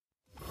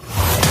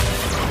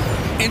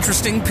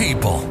Interesting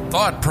people,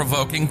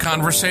 thought-provoking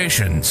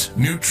conversations,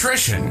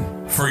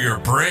 nutrition for your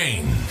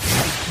brain.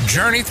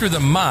 Journey through the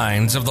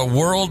minds of the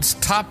world's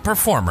top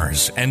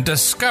performers and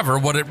discover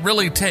what it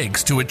really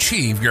takes to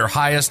achieve your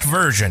highest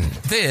version.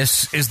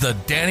 This is the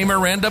Danny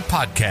Miranda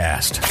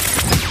Podcast.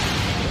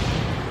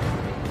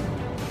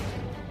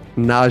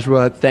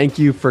 Najwa, thank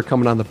you for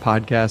coming on the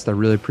podcast. I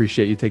really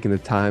appreciate you taking the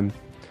time.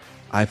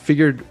 I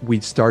figured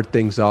we'd start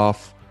things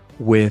off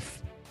with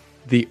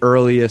the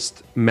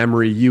earliest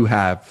memory you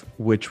have,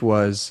 which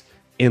was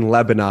in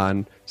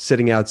Lebanon,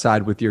 sitting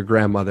outside with your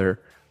grandmother,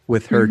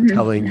 with her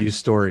telling you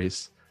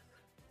stories.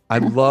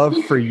 I'd love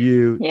for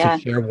you to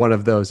share one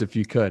of those if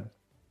you could.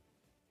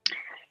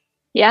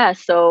 Yeah,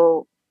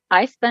 so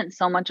I spent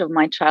so much of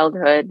my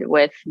childhood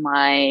with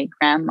my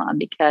grandma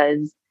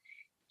because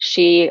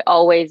she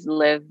always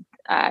lived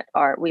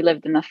we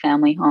lived in a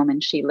family home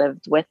and she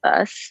lived with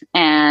us.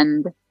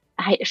 And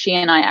she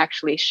and I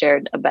actually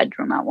shared a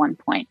bedroom at one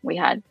point.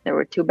 There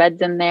were two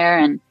beds in there.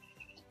 And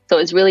so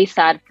it was really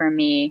sad for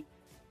me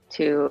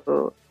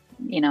to,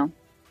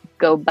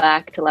 go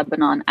back to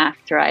Lebanon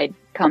after I'd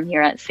come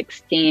here at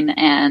 16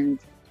 and,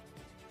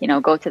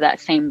 go to that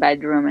same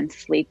bedroom and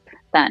sleep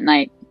that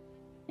night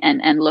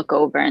and look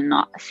over and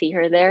not see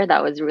her there.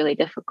 That was really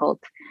difficult.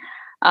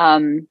 I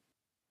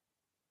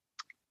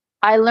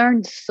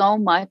learned so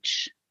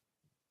much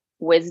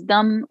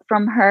wisdom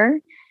from her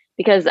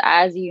because,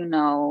 as you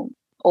know,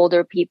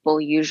 older people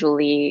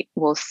usually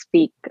will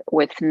speak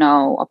with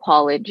no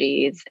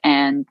apologies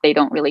and they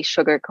don't really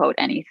sugarcoat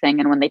anything.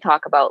 And when they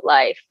talk about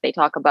life, they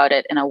talk about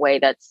it in a way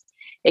that's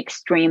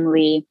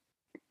extremely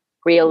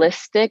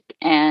realistic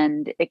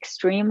and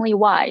extremely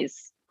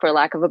wise, for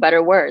lack of a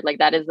better word. Like,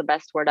 that is the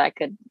best word I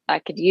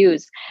could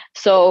use.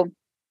 So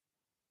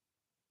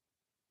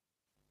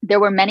there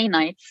were many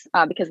nights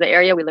because the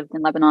area we lived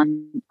in,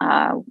 Lebanon,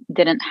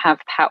 didn't have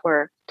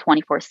power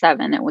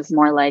 24/7. It was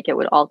more like it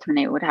would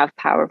alternate. It would have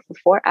power for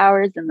 4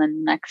 hours and then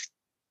the next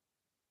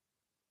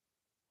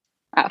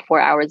 4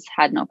 hours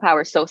had no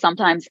power. So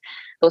sometimes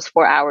those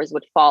 4 hours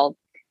would fall,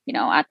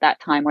 at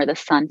that time where the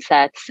sun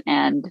sets.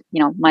 And,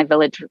 my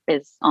village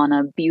is on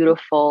a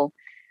beautiful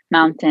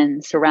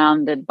mountain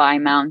surrounded by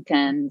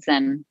mountains.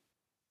 And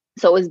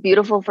so it was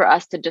beautiful for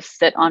us to just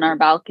sit on our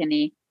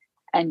balcony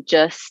and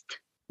just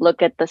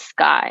look at the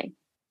sky,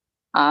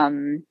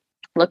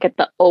 look at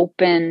the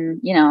open,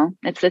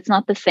 it's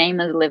not the same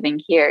as living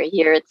here.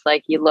 Here, it's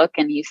like you look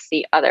and you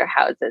see other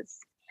houses.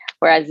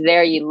 Whereas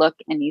there you look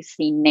and you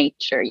see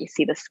nature, you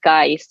see the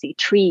sky, you see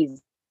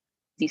trees,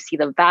 you see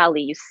the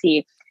valley,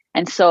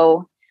 and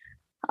so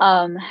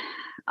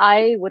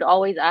I would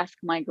always ask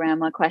my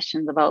grandma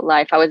questions about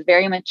life. I was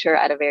very mature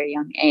at a very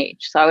young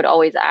age. So I would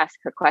always ask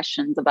her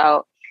questions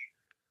about,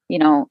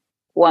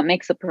 what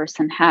makes a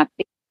person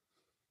happy?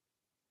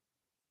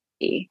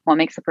 What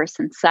makes a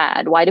person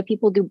sad? Why do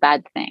people do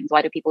bad things?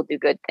 Why do people do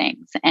good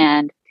things?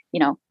 And,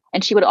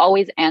 and she would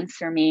always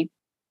answer me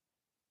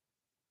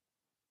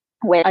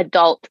with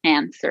adult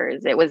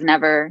answers. It was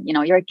never,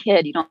 you're a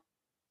kid, you don't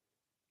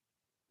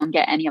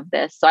get any of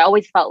this. So I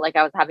always felt like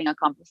I was having a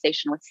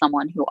conversation with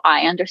someone who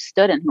I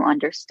understood and who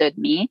understood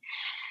me.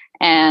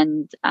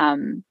 And,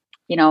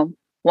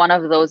 one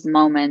of those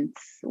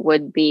moments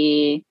would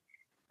be,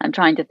 I'm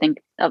trying to think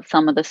of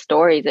some of the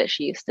stories that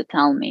she used to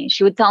tell me.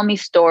 She would tell me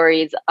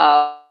stories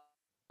of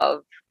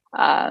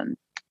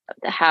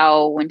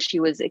how when she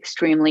was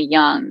extremely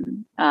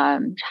young,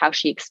 how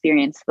she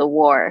experienced the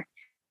war.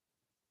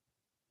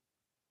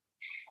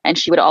 And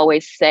she would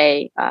always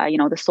say,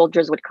 the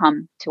soldiers would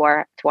come to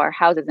our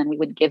houses and we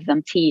would give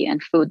them tea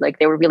and food. Like,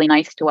 they were really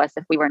nice to us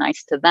if we were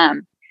nice to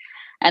them.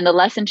 And the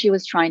lesson she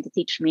was trying to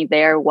teach me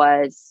there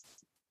was,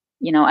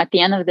 at the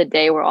end of the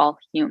day, we're all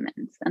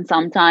humans. And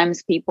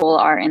sometimes people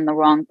are in the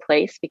wrong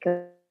place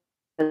because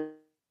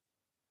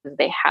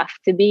they have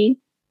to be.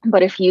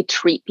 But if you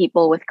treat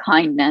people with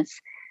kindness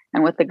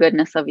and with the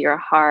goodness of your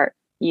heart,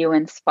 you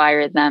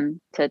inspire them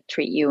to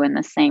treat you in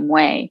the same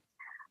way.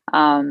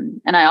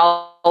 And I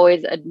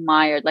always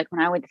admired, like,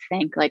 when I would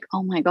think, like,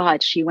 oh my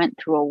God, she went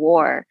through a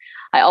war.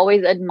 I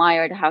always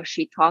admired how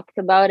she talked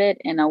about it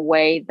in a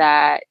way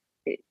that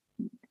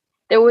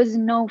there was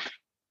no,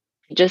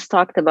 just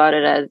talked about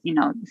it as,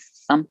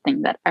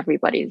 something that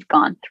everybody's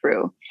gone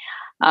through.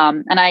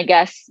 And I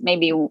guess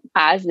maybe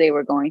as they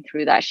were going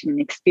through that, she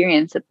didn't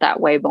experience it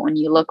that way. But when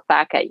you look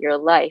back at your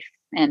life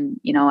and,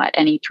 at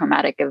any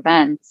traumatic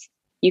events,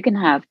 you can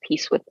have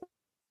peace with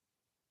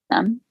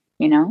them,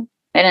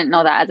 I didn't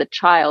know that as a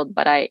child,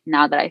 but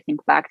now that I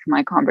think back to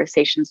my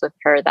conversations with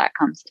her, that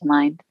comes to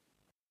mind.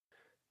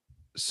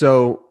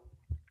 So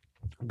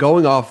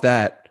going off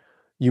that,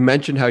 you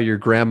mentioned how your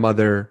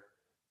grandmother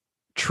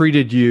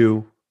treated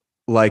you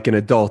like an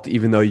adult,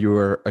 even though you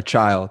were a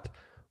child.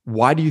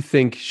 Why do you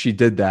think she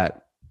did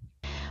that?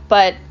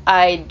 But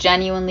I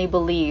genuinely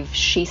believe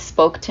she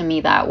spoke to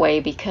me that way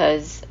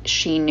because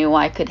she knew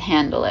I could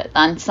handle it.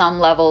 On some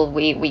level,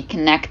 we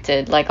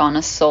connected, like on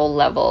a soul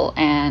level.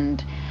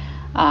 And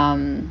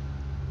I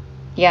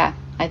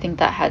think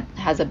that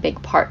has a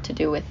big part to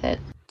do with it.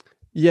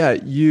 Yeah,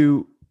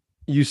 you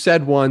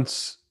said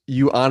once,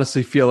 you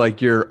honestly feel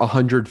like you're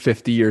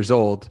 150 years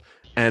old,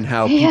 and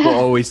how people Yeah.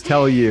 always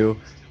tell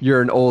you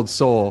you're an old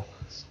soul.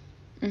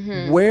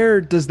 Where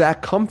does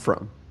that come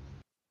from?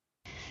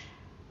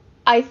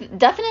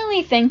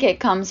 Definitely think it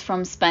comes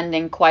from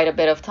spending quite a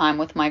bit of time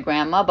with my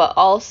grandma, but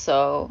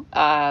also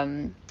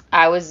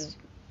I was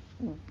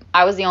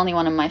I was the only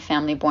one in my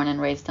family born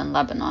and raised in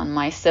Lebanon.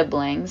 My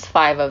siblings,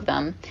 five of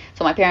them.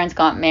 So my parents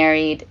got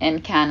married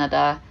in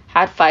Canada,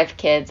 had five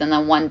kids, and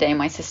then one day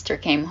my sister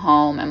came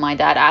home and my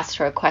dad asked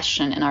her a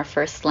question in our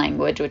first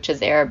language, which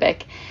is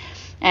Arabic,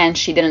 and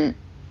she didn't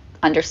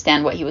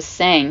understand what he was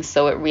saying.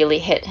 So it really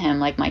hit him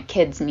like my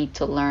kids need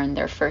to learn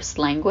their first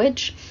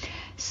language.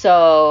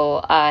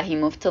 So he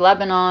moved to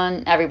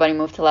Lebanon, everybody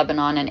moved to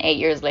Lebanon, and 8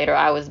 years later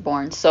I was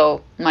born.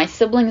 So my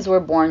siblings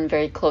were born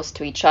very close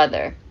to each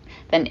other.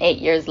 Then 8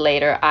 years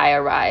later I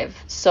arrive.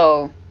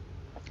 So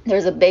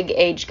there's a big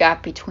age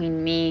gap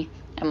between me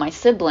and my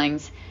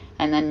siblings,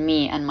 and then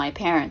me and my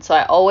parents. So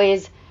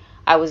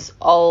I was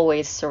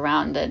always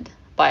surrounded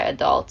by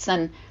adults.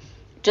 And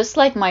just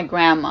like my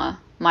grandma,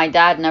 my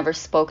dad never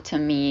spoke to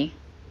me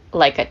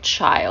like a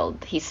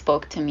child. He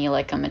spoke to me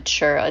like a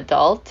mature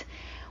adult,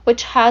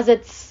 which has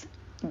its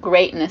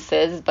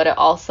greatnesses, but it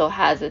also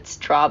has its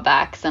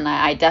drawbacks. And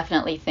I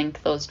definitely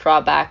think those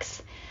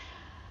drawbacks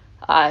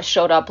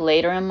showed up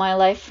later in my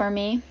life for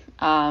me.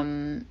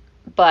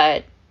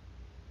 But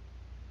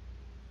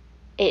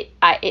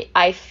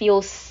I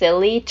feel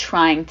silly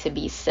trying to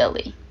be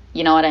silly.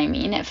 You know what I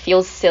mean? It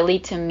feels silly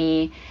to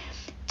me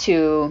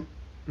to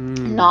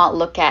not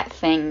look at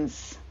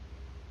things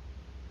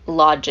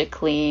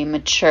logically,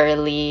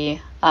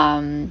 maturely,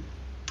 and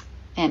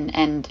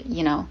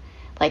you know,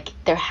 like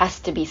there has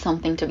to be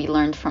something to be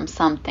learned from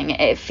something.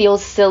 It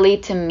feels silly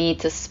to me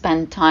to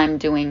spend time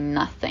doing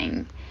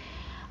nothing.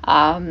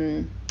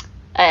 And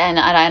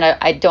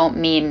I don't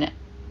mean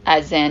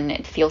as in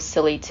it feels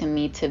silly to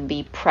me to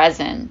be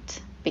present,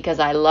 because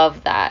I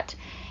love that.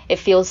 It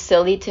feels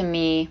silly to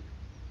me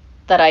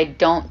that I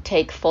don't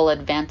take full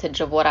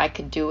advantage of what I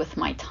could do with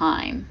my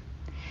time.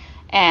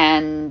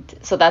 And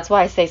so that's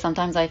why I say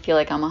sometimes I feel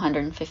like I'm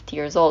 150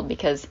 years old,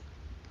 because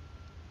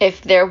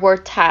if there were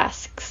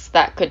tasks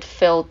that could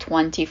fill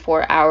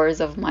 24 hours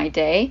of my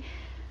day,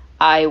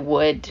 I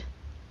would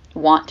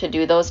want to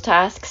do those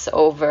tasks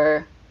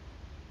over,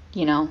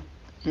 you know,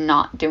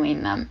 not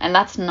doing them. And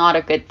that's not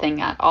a good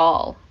thing at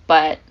all.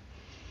 But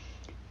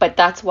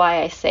that's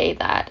why I say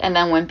that. And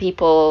then when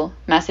people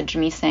message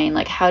me saying,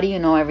 like, how do you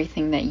know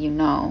everything that you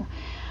know?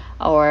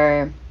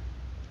 Or,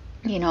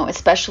 you know,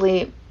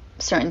 especially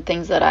certain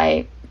things that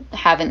I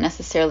haven't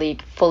necessarily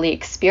fully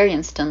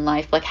experienced in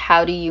life, like,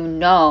 how do you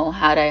know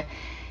how to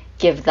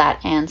give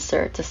that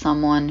answer to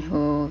someone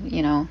who,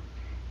 you know,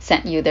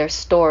 sent you their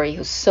story,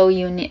 who's so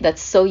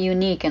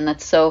unique, and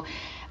that's so,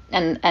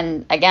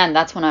 and again,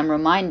 that's when I'm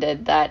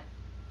reminded that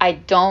I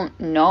don't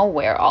know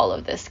where all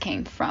of this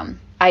came from.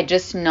 I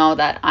just know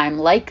that I'm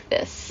like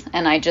this,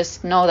 and I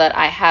just know that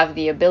I have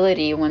the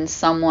ability, when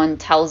someone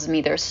tells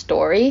me their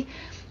story,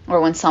 or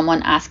when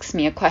someone asks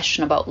me a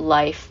question about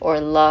life or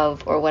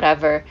love or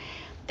whatever,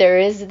 there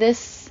is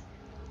this,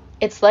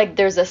 it's like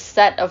there's a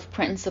set of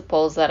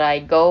principles that I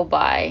go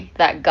by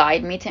that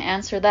guide me to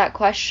answer that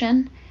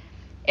question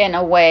in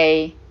a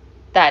way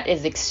that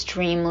is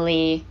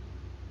extremely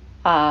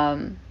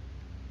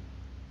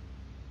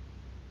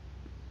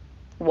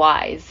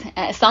wise.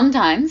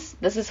 Sometimes,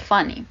 this is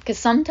funny, because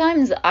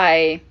sometimes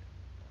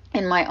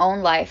in my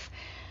own life,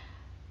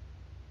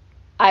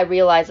 I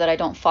realize that I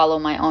don't follow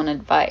my own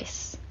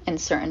advice in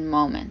certain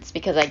moments,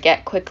 because I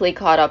get quickly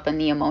caught up in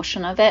the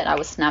emotion of it. I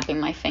was snapping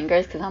my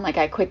fingers because I'm like,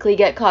 I quickly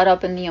get caught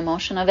up in the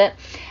emotion of it.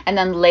 And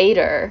then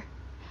later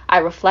I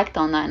reflect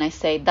on that and I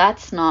say,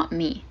 that's not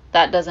me.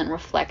 That doesn't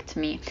reflect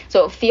me.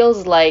 So it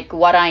feels like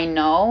what I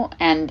know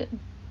and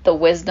the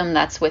wisdom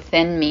that's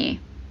within me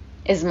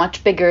is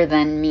much bigger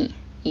than me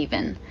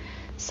even.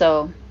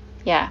 So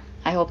yeah,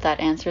 I hope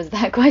that answers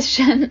that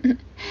question.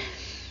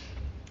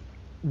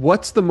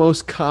 What's the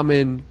most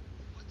common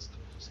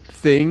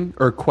thing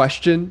or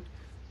question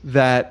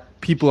that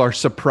people are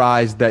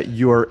surprised that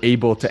you're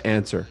able to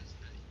answer?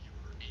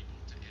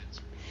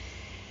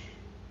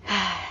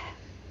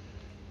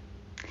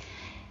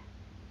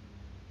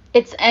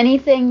 It's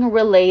anything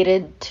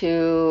related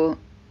to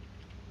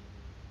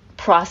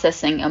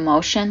processing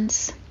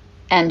emotions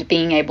and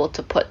being able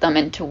to put them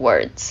into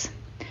words.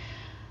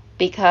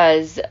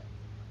 Because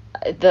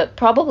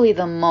probably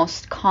the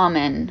most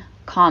common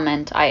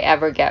comment I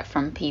ever get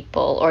from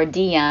people, or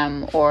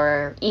DM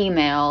or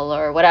email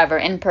or whatever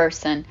in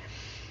person,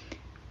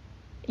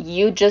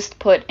 you just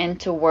put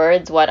into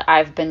words what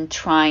I've been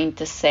trying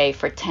to say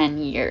for 10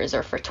 years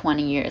or for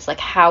 20 years. Like,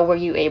 how were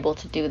you able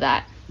to do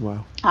that?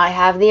 Wow. I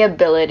have the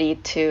ability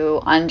to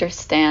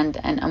understand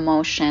an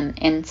emotion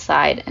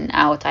inside and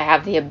out. I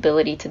have the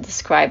ability to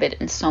describe it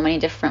in so many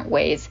different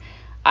ways.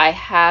 I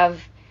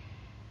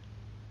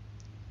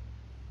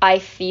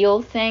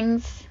feel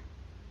things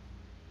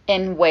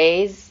in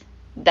ways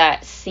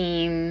that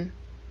seem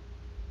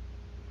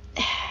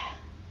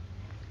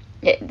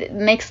it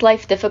makes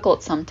life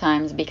difficult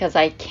sometimes because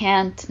I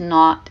can't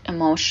not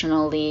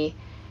emotionally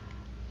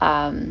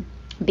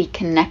be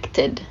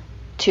connected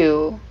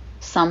to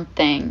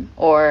something,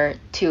 or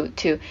to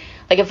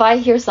like, if I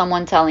hear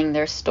someone telling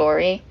their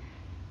story,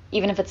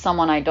 even if it's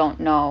someone I don't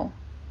know,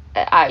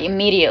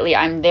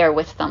 I'm there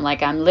with them.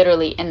 Like, I'm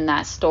literally in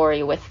that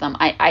story with them.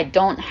 I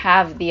don't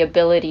have the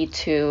ability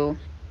to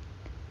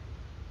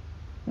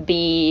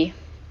be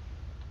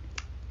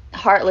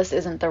heartless,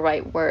 isn't the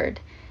right word.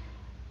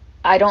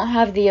 I don't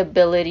have the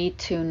ability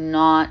to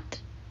not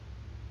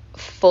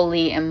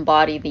fully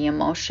embody the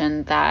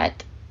emotion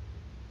that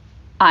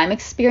I'm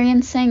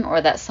experiencing or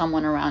that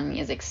someone around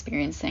me is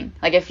experiencing.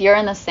 Like, if you're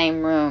in the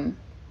same room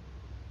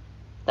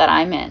that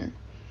I'm in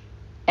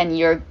and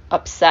you're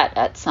upset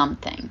at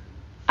something,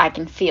 I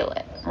can feel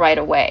it right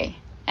away.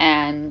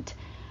 And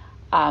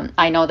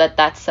I know that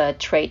that's a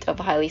trait of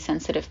highly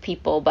sensitive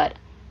people, but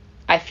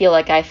I feel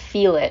like I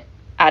feel it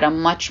at a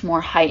much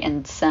more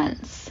heightened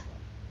sense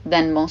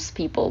than most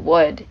people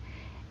would.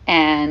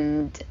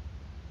 And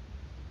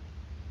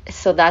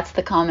so that's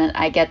the comment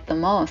I get the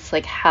most.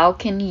 Like, how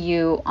can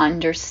you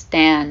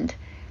understand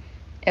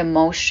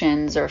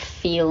emotions or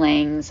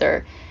feelings,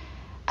 or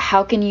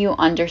how can you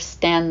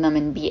understand them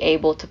and be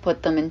able to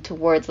put them into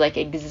words, like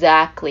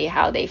exactly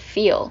how they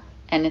feel?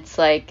 And it's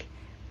like,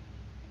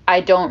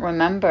 I don't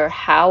remember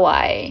how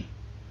I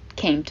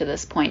came to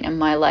this point in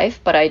my life,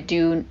 but I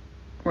do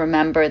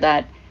remember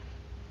that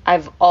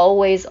I've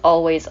always,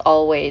 always,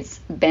 always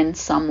been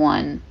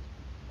someone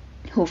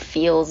who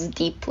feels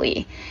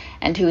deeply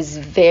and who's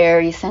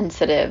very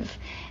sensitive,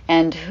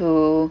 and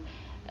who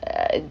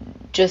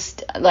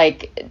just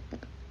like,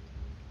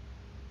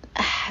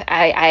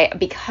 I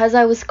because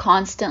I was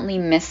constantly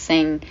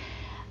missing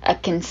a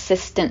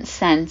consistent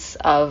sense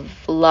of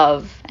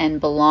love and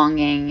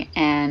belonging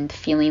and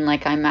feeling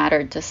like I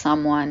mattered to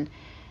someone,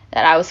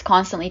 that I was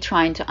constantly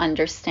trying to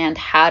understand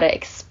how to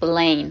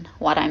explain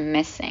what I'm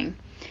missing.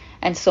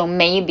 And so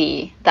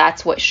maybe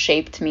that's what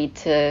shaped me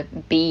to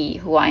be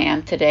who I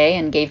am today,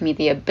 and gave me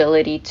the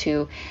ability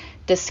to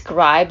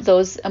describe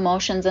those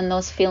emotions and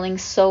those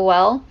feelings so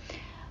well,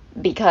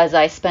 because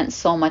I spent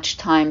so much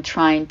time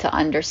trying to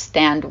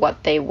understand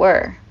what they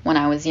were when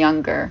I was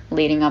younger,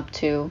 leading up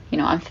to,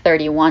 I'm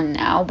 31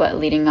 now, but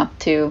leading up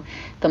to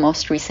the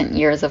most recent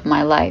years of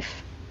my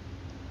life.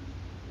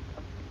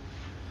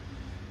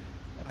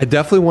 I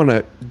definitely want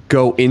to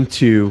go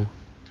into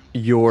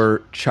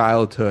your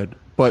childhood,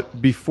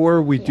 but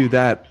before we do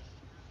that,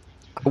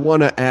 I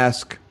want to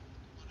ask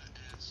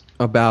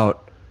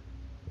about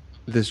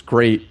this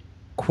great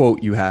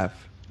quote you have,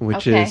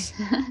 which Okay. is,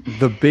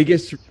 the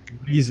biggest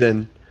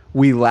reason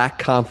we lack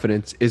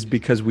confidence is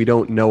because we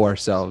don't know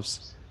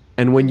ourselves.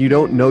 And when you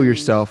don't know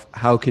yourself,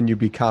 how can you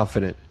be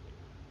confident?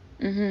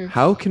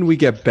 How can we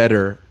get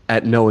better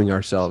at knowing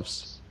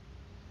ourselves?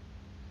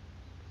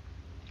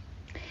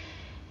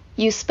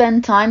 You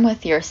spend time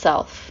with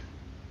yourself.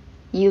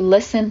 You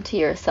listen to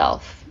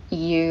yourself.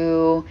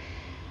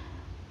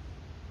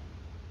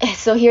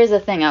 So here's the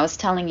thing. I was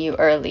telling you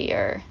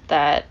earlier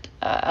that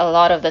a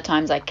lot of the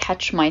times I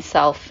catch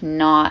myself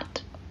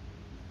not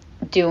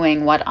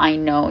doing what I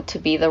know to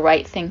be the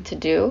right thing to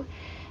do.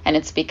 And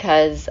it's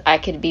because I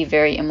could be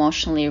very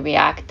emotionally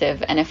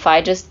reactive. And if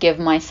I just give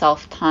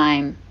myself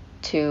time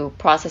to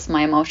process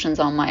my emotions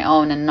on my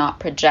own and not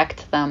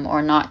project them,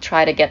 or not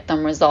try to get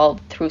them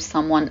resolved through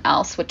someone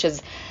else, which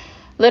is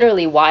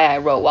literally why I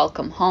wrote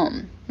Welcome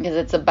Home, because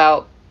it's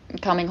about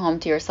coming home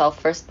to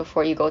yourself first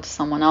before you go to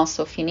someone else.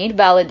 So if you need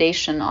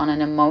validation on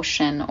an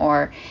emotion,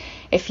 or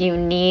if you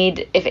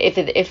need,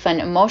 if an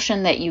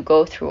emotion that you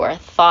go through, or a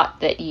thought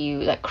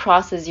that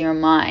crosses your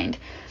mind,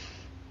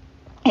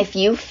 if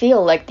you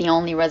feel like the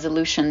only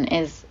resolution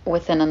is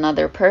within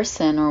another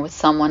person or with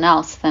someone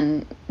else,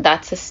 then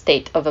that's a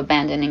state of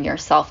abandoning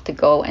yourself to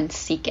go and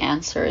seek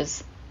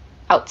answers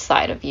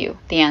outside of you.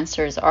 The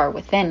answers are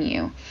within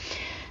you.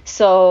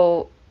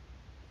 So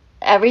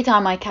every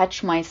time I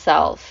catch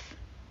myself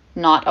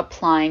not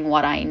applying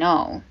what I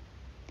know,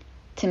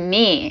 to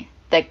me,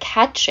 the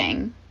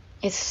catching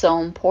is so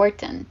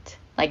important.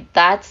 Like,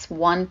 that's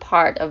one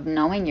part of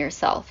knowing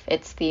yourself.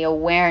 It's the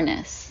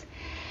awareness.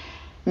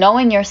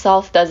 Knowing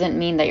yourself doesn't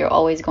mean that you're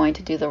always going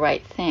to do the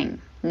right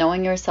thing.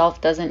 Knowing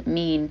yourself doesn't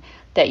mean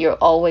that you're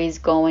always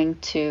going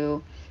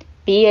to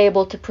be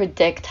able to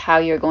predict how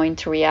you're going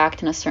to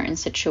react in a certain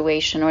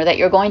situation, or that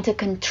you're going to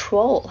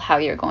control how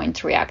you're going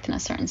to react in a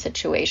certain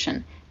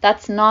situation.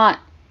 That's not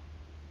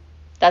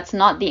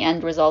the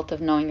end result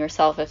of knowing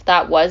yourself. If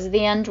that was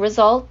the end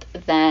result,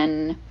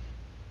 then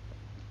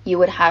you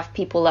would have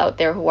people out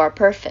there who are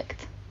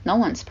perfect. No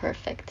one's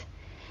perfect.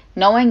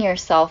 Knowing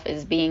yourself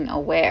is being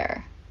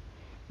aware.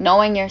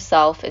 Knowing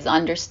yourself is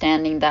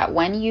understanding that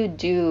when you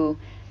do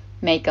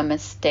make a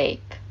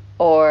mistake,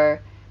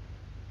 or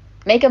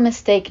make a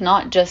mistake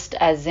not just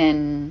as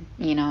in,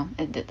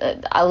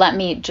 let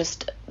me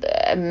just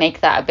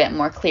make that a bit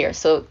more clear.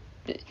 So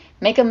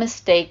make a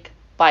mistake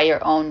by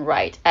your own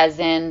right, as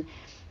in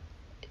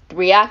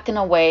react in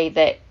a way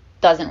that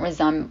doesn't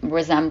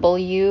resemble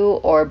you,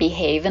 or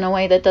behave in a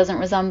way that doesn't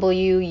resemble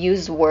you,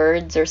 use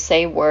words or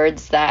say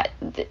words that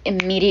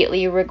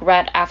immediately you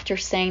regret after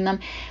saying them,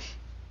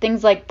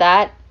 things like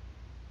that,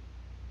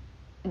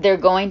 they're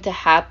going to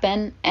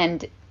happen,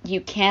 and you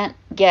can't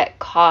get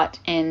caught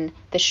in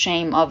the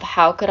shame of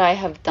how could I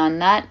have done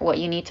that. What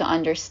you need to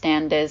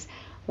understand is,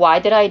 why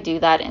did I do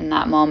that in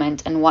that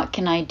moment, and what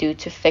can I do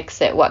to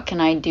fix it? What can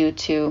I do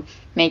to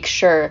make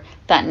sure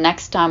that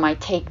next time I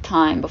take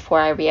time before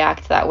I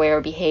react that way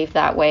or behave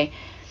that way?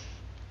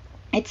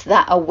 It's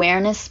that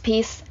awareness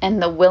piece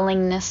and the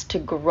willingness to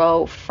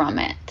grow from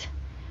it.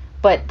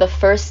 But the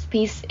first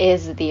piece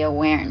is the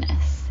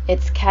awareness.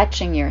 It's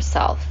catching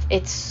yourself.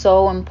 It's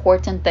so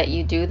important that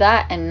you do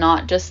that and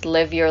not just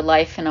live your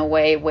life in a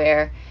way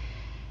where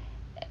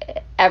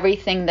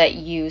everything that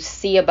you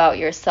see about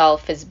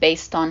yourself is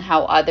based on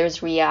how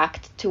others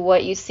react to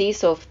what you see.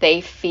 So if they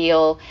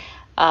feel,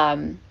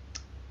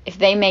 if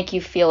they make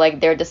you feel like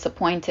they're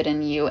disappointed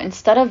in you,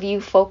 instead of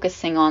you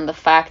focusing on the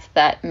fact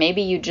that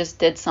maybe you just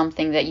did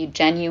something that you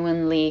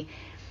genuinely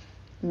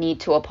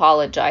need to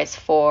apologize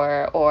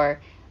for, or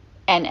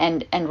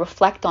and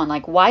reflect on,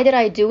 like, why did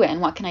I do it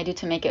and what can I do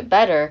to make it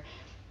better?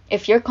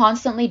 If you're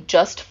constantly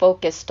just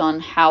focused on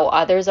how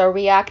others are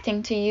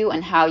reacting to you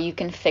and how you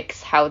can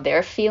fix how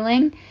they're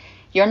feeling,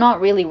 you're not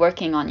really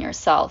working on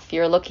yourself.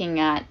 You're looking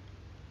at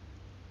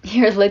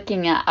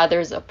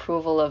others'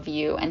 approval of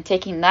you and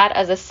taking that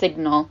as a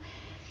signal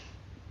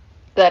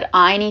that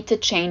I need to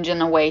change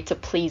in a way to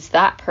please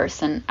that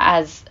person,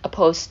 as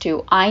opposed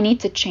to I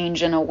need to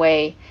change in a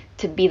way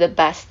to be the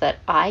best that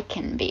I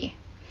can be.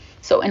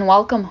 So in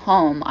Welcome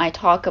Home, I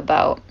talk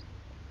about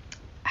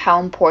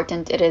how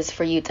important it is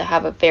for you to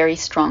have a very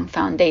strong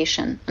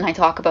foundation. And I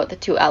talk about the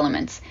two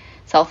elements,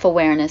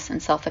 self-awareness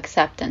and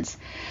self-acceptance.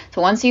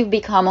 So once you've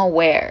become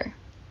aware,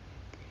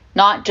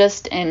 not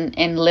just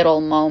in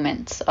little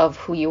moments of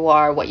who you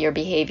are, what your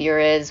behavior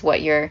is,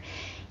 what your,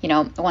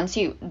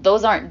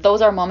 those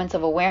are moments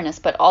of awareness,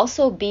 but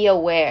also be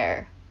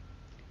aware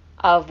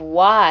of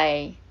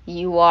why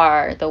you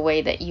are the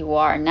way that you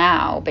are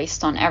now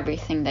based on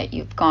everything that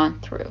you've gone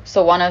through.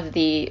 So one of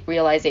the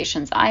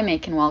realizations I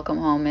make in Welcome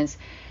Home is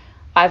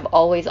I've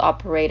always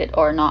operated,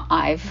 or not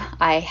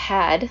I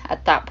had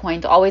at that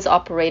point always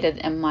operated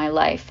in my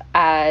life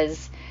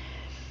as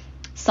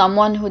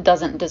someone who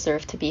doesn't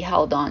deserve to be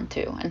held on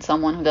to and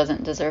someone who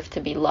doesn't deserve to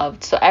be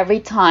loved. So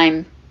every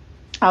time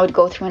I would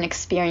go through an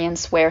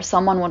experience where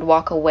someone would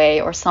walk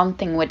away or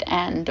something would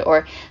end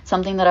or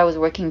something that I was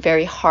working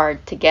very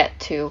hard to get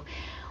to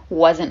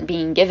wasn't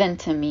being given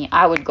to me,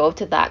 I would go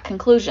to that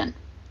conclusion.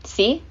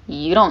 See,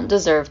 you don't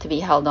deserve to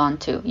be held on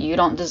to. You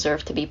don't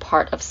deserve to be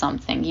part of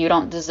something. You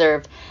don't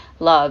deserve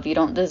love. You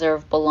don't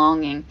deserve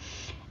belonging.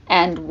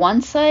 And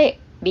once I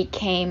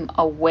became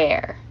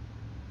aware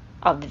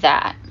of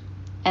that,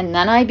 and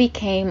then I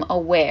became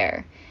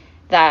aware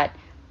that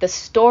the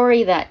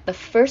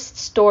first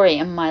story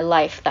in my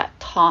life that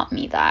taught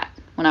me that,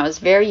 when I was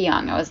very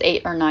young, I was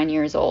 8 or 9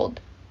 years old.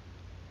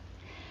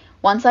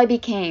 Once I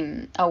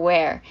became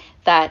aware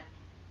that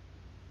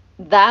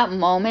that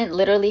moment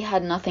literally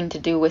had nothing to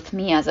do with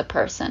me as a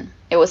person.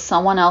 It was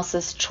someone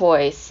else's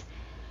choice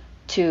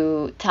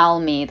to tell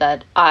me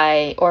that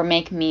or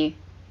make me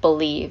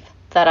believe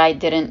that I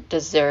didn't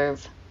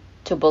deserve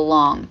to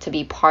belong, to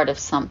be part of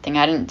something.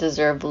 I didn't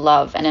deserve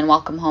love. And in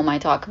Welcome Home, I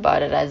talk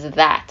about it as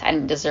that. I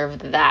didn't deserve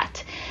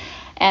that.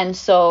 And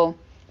so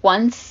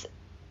once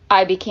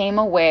I became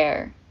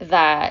aware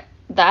that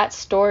that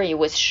story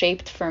was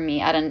shaped for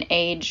me at an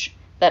age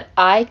that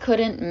I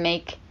couldn't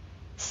make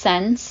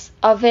sense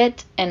of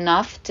it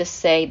enough to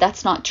say,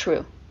 that's not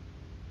true.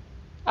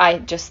 I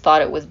just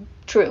thought it was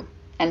true.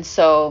 And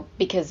so,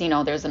 because,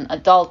 there's an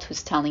adult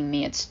who's telling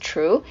me it's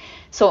true,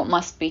 so it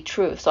must be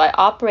true. So I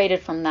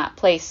operated from that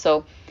place.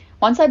 So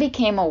once I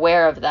became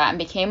aware of that and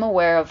became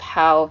aware of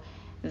how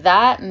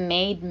that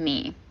made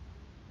me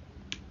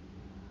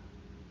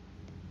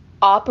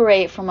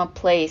operate from a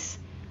place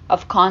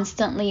of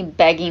constantly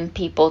begging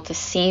people to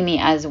see me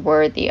as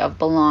worthy of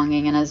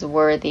belonging and as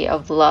worthy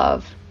of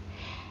love,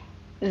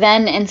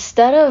 then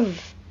instead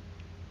of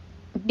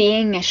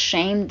being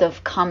ashamed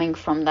of coming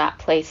from that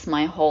place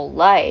my whole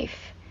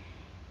life,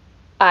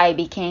 I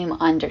became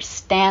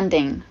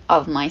understanding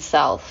of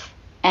myself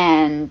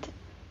and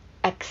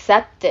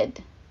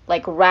accepted,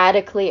 like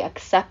radically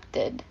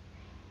accepted.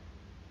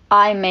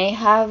 I may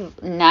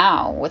have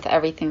now, with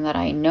everything that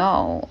I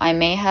know, I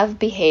may have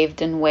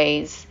behaved in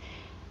ways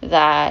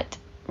that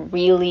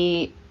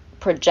really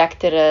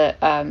projected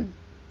a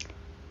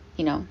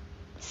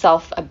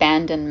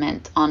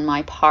self-abandonment on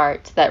my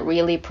part, that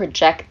really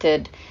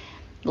projected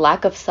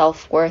lack of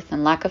self-worth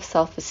and lack of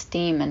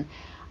self-esteem. And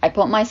I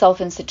put myself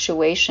in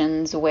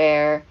situations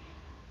where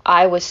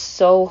I was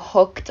so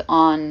hooked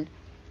on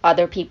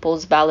other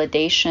people's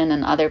validation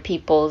and other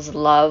people's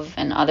love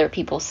and other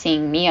people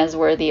seeing me as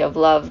worthy of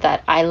love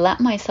that I let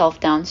myself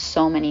down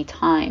so many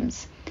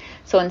times.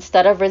 So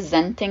instead of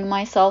resenting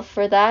myself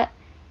for that,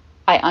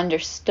 I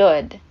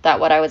understood that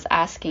what I was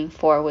asking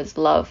for was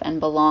love and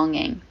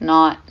belonging,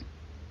 not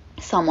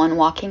someone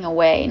walking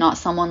away, not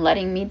someone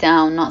letting me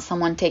down, not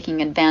someone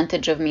taking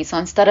advantage of me. So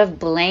instead of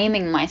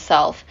blaming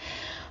myself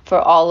for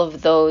all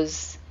of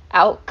those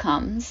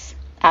outcomes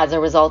as a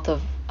result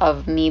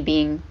of me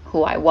being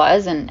who I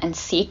was and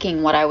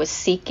seeking what I was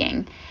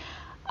seeking,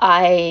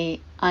 I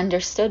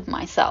understood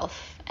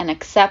myself and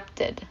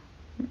accepted,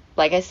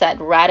 like I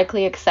said,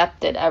 radically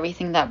accepted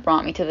everything that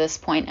brought me to this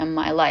point in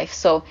my life.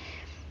 So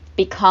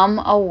become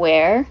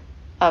aware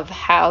of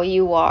how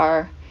you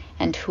are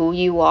and who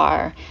you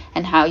are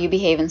and how you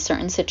behave in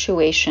certain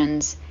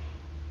situations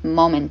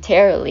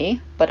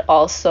momentarily, but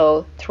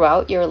also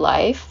throughout your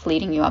life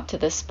leading you up to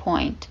this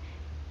point,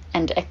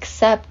 and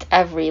accept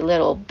every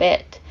little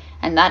bit.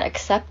 And that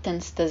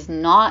acceptance does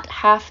not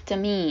have to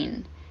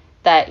mean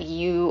that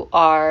you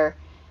are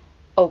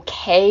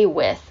okay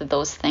with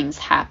those things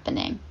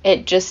happening.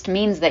 It just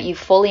means that you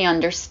fully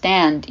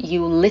understand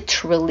you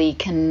literally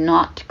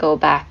cannot go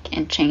back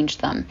and change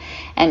them.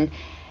 And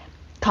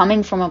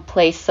coming from a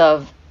place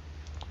of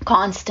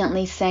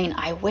constantly saying,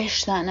 I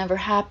wish that never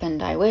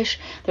happened. I wish.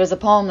 There's a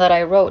poem that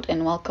I wrote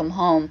in Welcome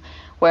Home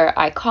where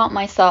I caught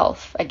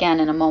myself, again,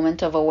 in a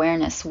moment of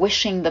awareness,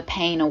 wishing the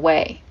pain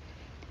away.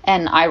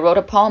 And I wrote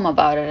a poem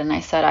about it, and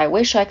I said, I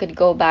wish I could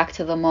go back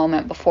to the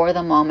moment before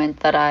the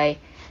moment that I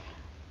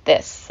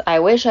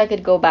wish I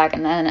could go back,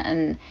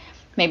 and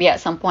maybe at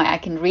some point I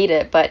can read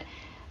it, but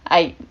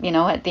at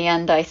the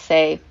end I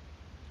say,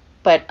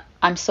 but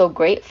I'm so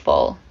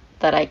grateful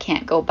that I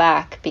can't go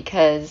back,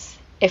 because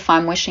if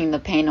I'm wishing the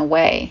pain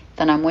away,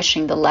 then I'm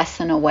wishing the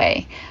lesson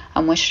away.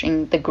 I'm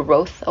wishing the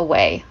growth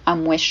away.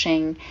 I'm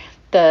wishing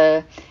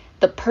the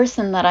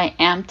person that I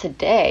am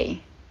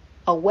today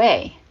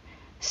away.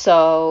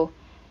 So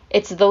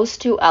it's those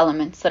two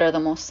elements that are the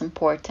most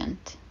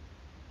important.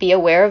 Be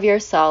aware of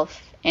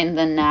yourself in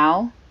the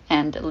now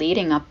and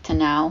leading up to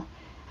now.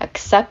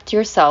 Accept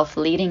yourself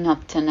leading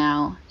up to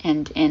now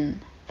and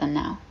in the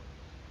now.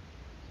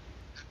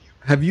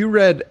 Have you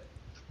read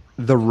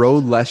The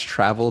Road Less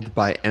Traveled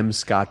by M.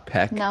 Scott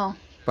Peck? No.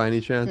 By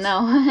any chance?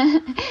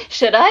 No.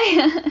 Should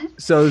I?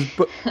 So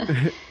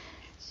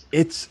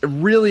it's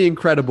really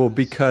incredible,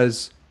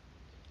 because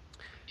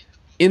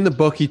in the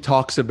book he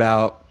talks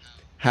about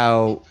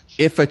how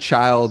if a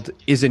child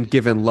isn't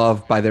given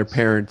love by their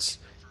parents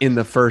in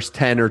the first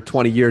 10 or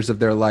 20 years of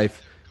their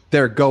life,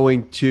 they're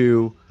going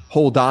to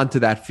hold on to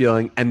that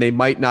feeling, and they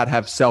might not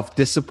have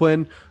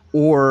self-discipline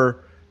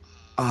or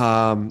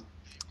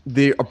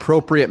the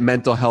appropriate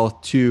mental health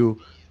to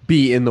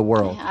be in the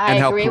world. I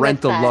agree how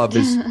parental with that. love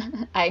is.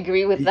 I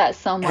agree with that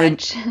so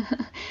much.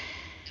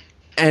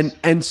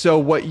 And so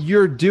what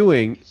you're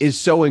doing is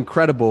so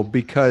incredible,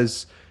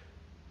 because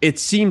it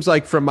seems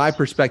like, from my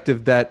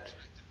perspective, that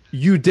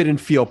you didn't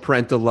feel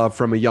parental love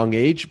from a young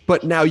age,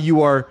 but now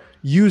you are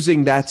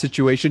using that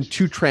situation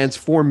to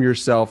transform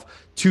yourself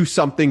to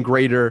something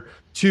greater,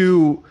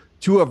 to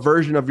a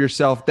version of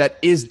yourself that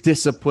is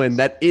disciplined,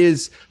 that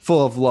is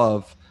full of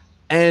love.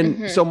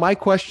 And so my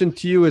question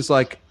to you is,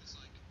 like,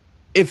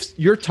 if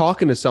you're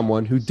talking to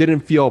someone who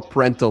didn't feel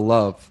parental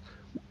love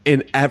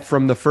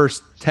from the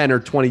first 10 or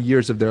 20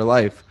 years of their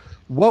life,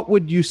 what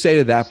would you say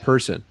to that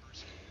person?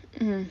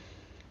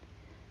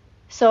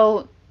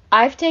 So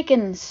I've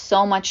taken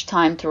so much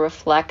time to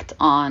reflect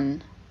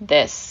on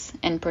this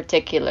in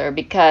particular,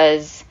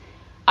 because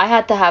I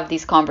had to have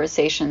these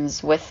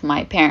conversations with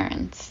my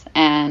parents,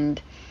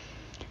 and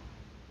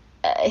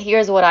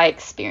here's what I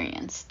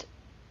experienced.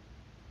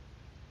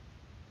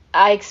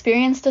 I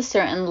experienced a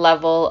certain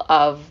level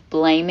of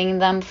blaming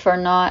them for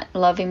not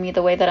loving me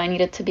the way that I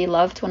needed to be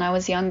loved when I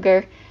was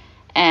younger,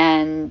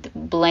 and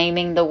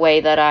blaming the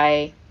way that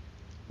I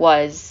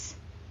was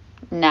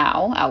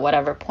now, at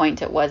whatever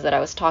point it was that I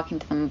was talking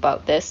to them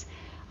about this,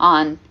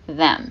 on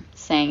them,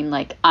 saying,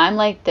 like, I'm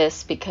like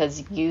this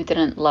because you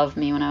didn't love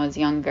me when I was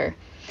younger.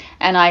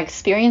 And I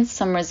experienced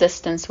some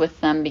resistance with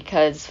them,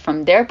 because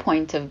from their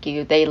point of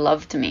view, they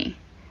loved me.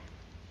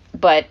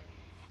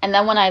 And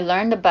then when I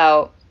learned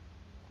about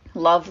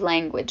love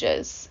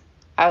languages,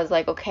 I was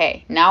like,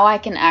 okay, now I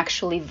can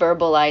actually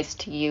verbalize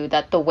to you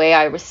that the way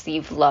I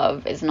receive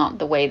love is not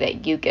the way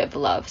that you give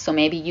love. So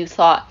maybe you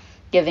thought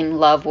giving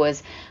love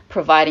was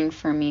providing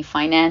for me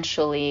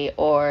financially,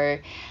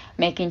 or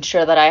making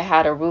sure that I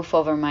had a roof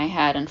over my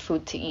head and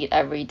food to eat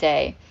every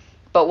day.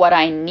 But what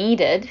I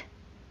needed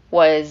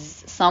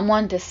was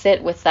someone to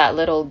sit with that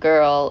little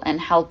girl and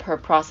help her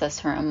process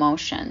her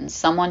emotions.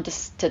 Someone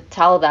to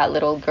tell that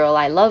little girl,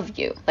 I love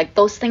you. Like,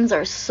 those things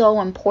are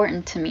so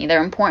important to me.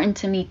 They're important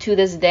to me to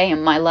this day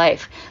in my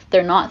life.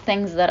 They're not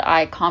things that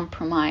I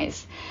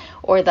compromise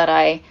or that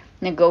I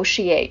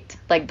negotiate.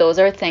 Like, those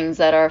are things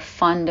that are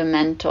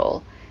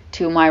fundamental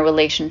to my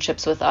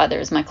relationships with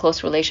others, my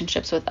close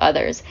relationships with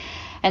others.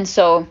 And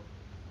so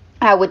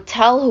I would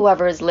tell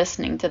whoever is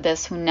listening to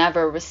this who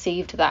never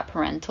received that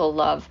parental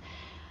love,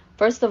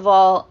 first of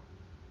all,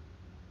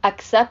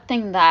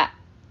 accepting that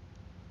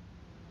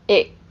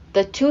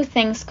the two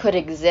things could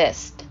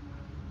exist,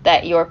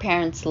 that your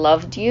parents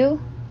loved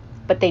you,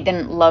 but they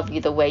didn't love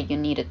you the way you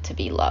needed to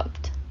be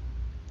loved.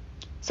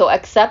 So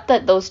accept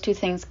that those two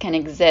things can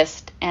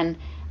exist, and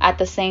at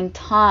the same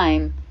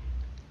time,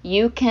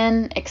 you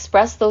can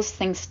express those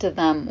things to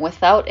them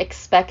without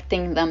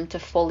expecting them to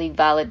fully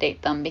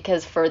validate them,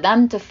 because for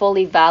them to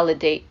fully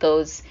validate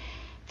those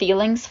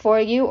feelings for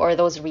you or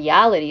those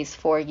realities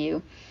for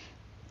you,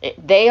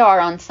 they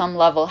are on some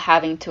level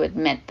having to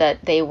admit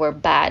that they were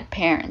bad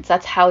parents.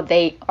 That's how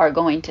they are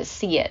going to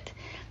see it.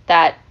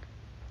 That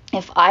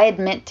if I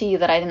admit to you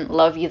that I didn't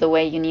love you the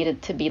way you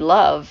needed to be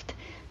loved,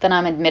 then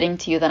I'm admitting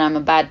to you that I'm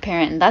a bad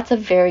parent. And that's a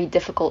very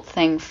difficult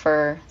thing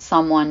for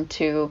someone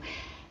to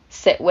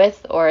sit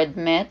with or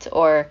admit,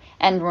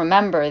 and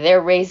remember,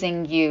 they're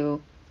raising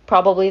you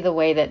probably the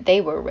way that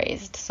they were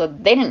raised. So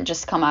they didn't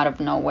just come out of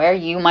nowhere.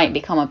 You might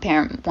become a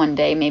parent one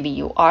day. Maybe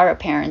you are a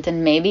parent,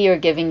 and maybe you're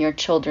giving your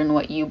children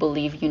what you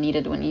believe you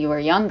needed when you were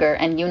younger.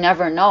 And you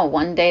never know.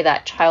 One day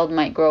that child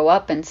might grow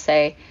up and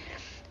say,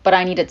 but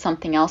I needed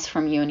something else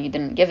from you and you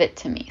didn't give it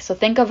to me. So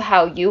think of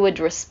how you would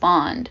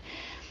respond.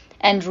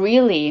 And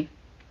really,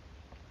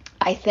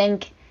 I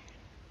think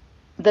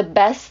the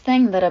best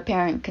thing that a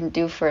parent can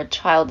do for a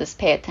child is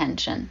pay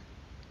attention.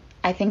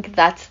 I think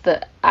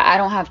I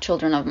don't have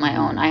children of my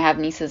own. I have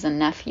nieces and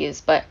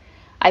nephews, but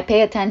I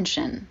pay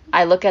attention.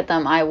 I look at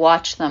them, I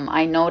watch them,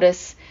 I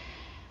notice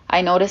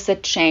a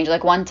change.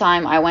 Like one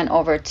time I went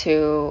over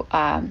to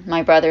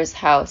my brother's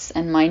house,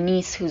 and my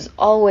niece, who's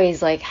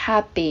always like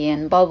happy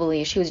and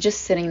bubbly, she was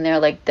just sitting there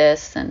like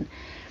this, and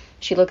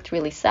she looked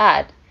really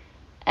sad.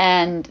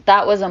 And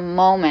that was a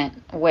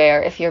moment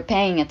where, if you're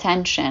paying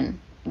attention,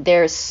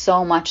 there's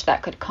so much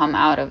that could come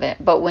out of it.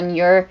 But when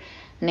you're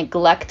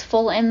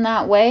neglectful in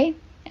that way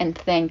and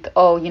think,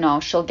 oh,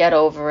 she'll get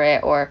over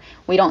it, or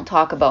we don't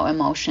talk about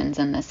emotions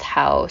in this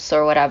house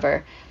or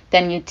whatever,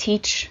 then you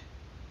teach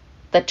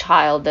the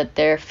child that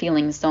their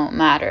feelings don't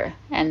matter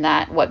and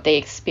that what they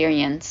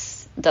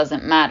experience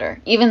doesn't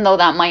matter, even though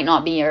that might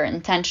not be your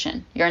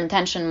intention. Your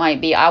intention might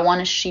be, I want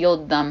to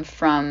shield them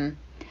from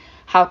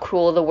how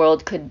cruel the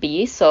world could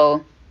be,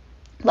 so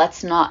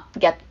let's not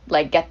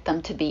get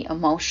them to be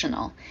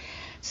emotional.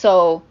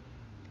 So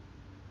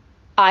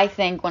I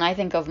think when I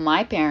think of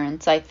my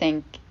parents, I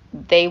think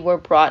they were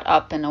brought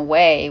up in a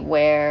way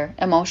where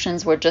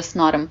emotions were just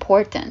not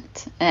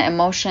important.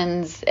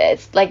 Emotions,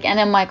 it's like, and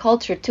in my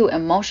culture too,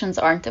 emotions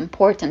aren't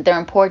important. They're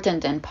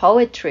important in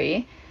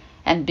poetry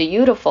and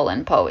beautiful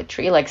in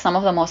poetry. Like some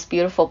of the most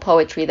beautiful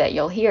poetry that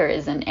you'll hear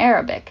is in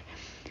Arabic.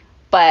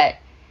 But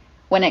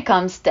when it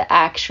comes to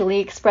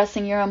actually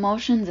expressing your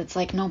emotions, it's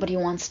like nobody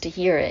wants to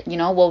hear it.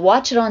 We'll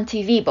watch it on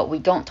TV, but we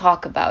don't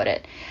talk about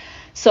it.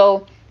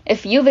 So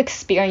if you've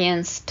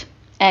experienced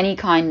any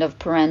kind of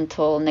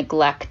parental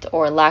neglect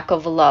or lack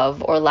of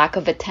love or lack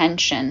of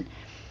attention,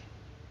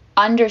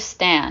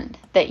 understand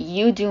that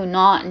you do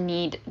not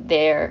need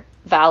their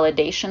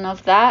validation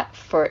of that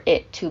for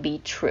it to be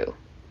true.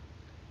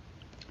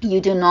 You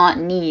do not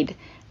need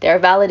their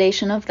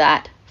validation of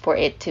that for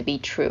it to be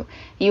true.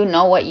 You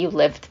know what you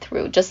lived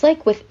through. Just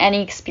like with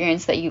any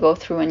experience that you go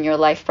through in your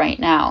life right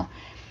now,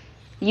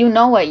 you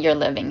know what you're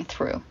living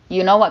through.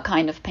 You know what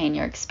kind of pain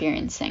you're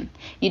experiencing.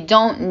 You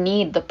don't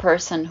need the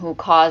person who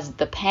caused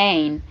the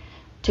pain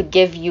to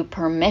give you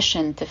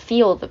permission to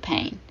feel the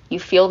pain. You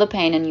feel the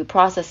pain and you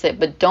process it,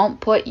 but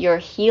don't put your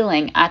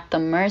healing at the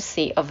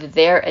mercy of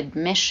their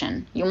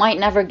admission. You might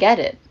never get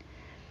it.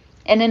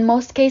 And in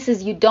most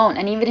cases, you don't.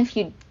 And even if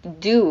you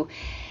do,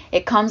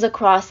 it comes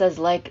across as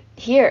like,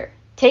 here,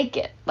 take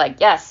it.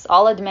 Like, yes,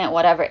 I'll admit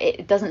whatever.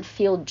 It doesn't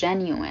feel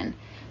genuine.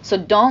 So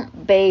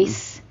don't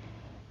base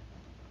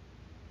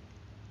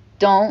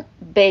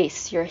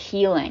your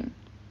healing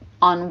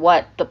on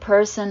what the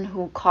person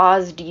who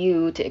caused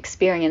you to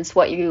experience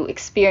what you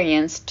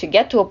experienced to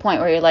get to a point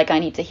where you're like, I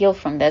need to heal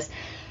from this.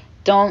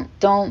 Don't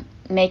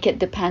make it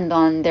depend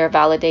on their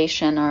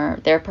validation or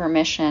their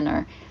permission,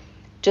 or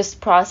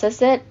just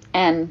process it.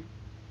 And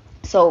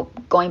so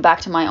going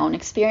back to my own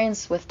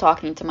experience with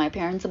talking to my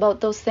parents about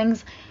those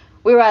things,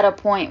 we were at a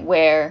point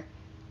where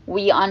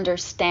we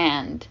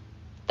understand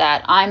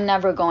that I'm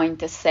never going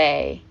to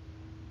say,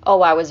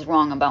 oh, I was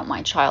wrong about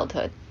my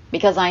childhood,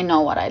 because I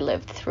know what I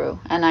lived through,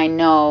 and I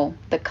know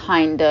the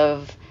kind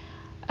of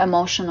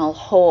emotional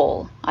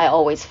hole I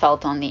always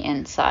felt on the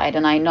inside,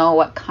 and I know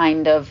what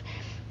kind of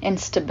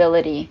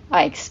instability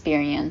I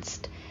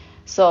experienced.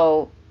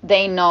 So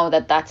they know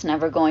that that's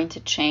never going to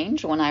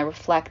change when I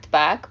reflect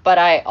back, but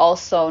I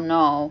also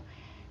know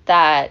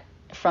that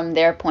from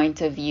their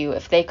point of view,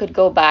 if they could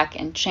go back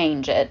and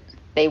change it,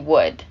 they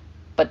would,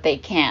 but they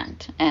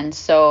can't. And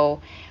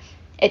so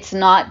it's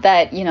not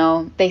that,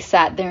 they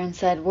sat there and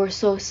said, we're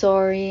so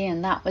sorry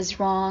and that was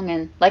wrong.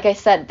 And like I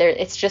said,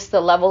 it's just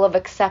the level of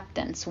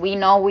acceptance. We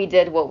know we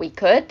did what we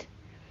could.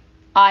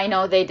 I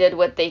know they did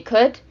what they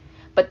could,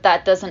 but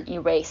that doesn't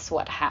erase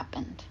what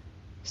happened.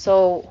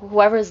 So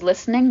whoever's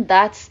listening,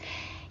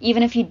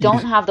 even if you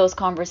don't have those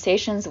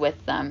conversations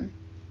with them,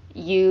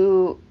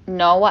 you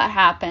know what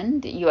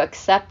happened, you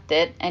accept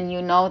it, and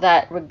you know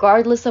that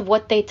regardless of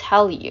what they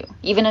tell you,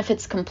 even if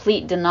it's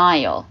complete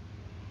denial,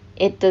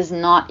 it does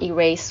not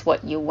erase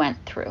what you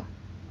went through.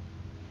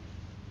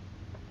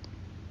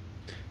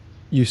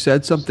 You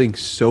said something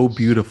so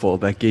beautiful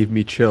that gave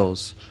me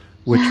chills.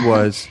 which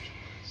was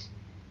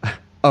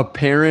a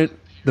parent,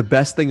 the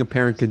best thing a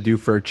parent can do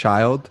for a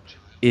child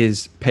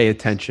is pay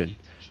attention.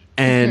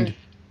 And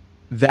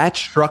that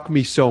struck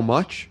me so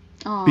much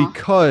Aw,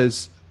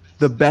 because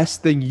the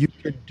best thing you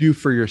can do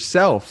for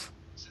yourself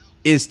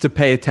is to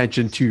pay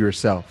attention to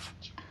yourself.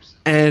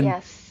 And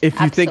yes, if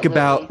you think absolutely.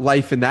 about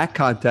life in that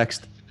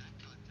context,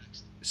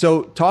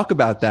 so talk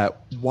about that.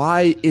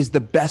 Why is the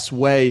best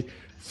way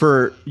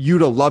for you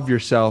to love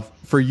yourself,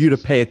 for you to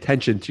pay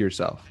attention to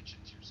yourself?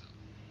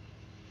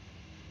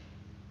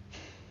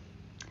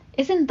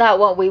 Isn't that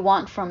what we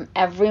want from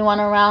everyone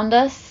around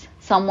us?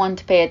 Someone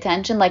to pay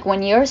attention? Like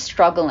when you're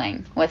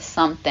struggling with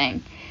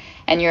something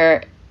and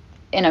you're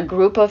in a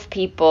group of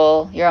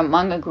people, you're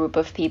among a group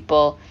of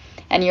people,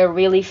 and you're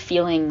really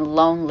feeling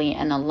lonely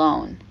and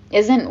alone.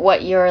 Isn't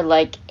what you're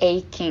like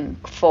aching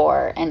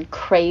for and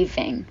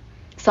craving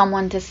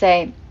someone to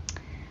say,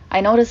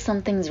 I noticed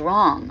something's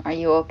wrong. Are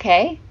you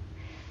okay?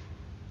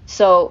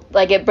 So,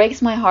 like, it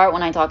breaks my heart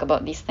when I talk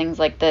about these things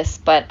like this,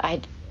 but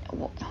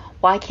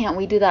why can't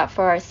we do that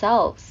for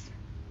ourselves?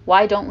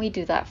 Why don't we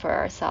do that for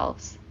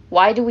ourselves?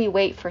 Why do we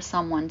wait for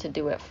someone to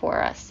do it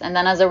for us? And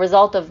then as a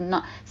result of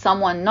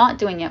someone not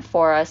doing it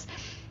for us,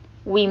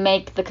 we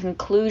make the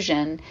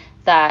conclusion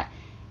that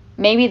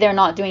maybe they're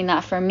not doing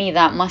that for me.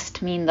 That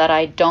must mean that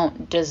I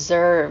don't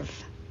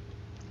deserve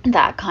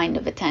that kind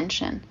of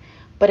attention.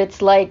 But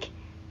it's like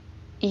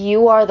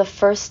you are the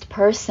first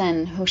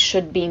person who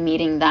should be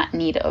meeting that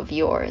need of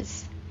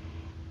yours.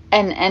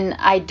 And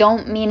I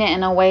don't mean it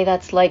in a way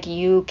that's like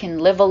you can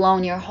live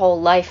alone your whole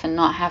life and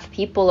not have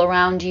people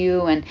around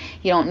you and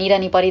you don't need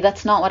anybody.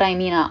 That's not what I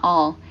mean at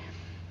all.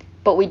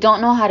 But we don't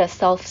know how to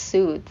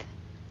self-soothe.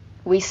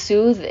 We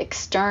soothe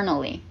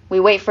externally. We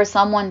wait for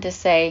someone to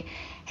say,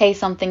 hey,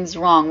 something's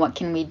wrong. What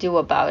can we do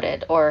about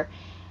it? Or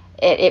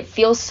it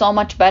feels so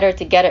much better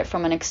to get it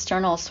from an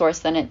external source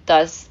than it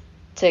does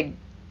to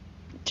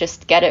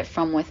just get it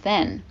from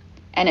within.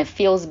 And it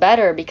feels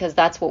better because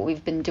that's what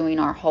we've been doing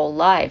our whole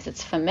lives.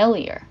 It's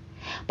familiar.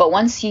 But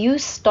once you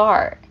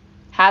start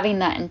having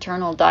that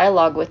internal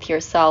dialogue with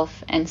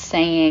yourself and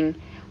saying,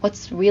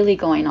 what's really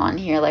going on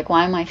here? Like,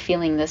 why am I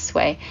feeling this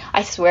way?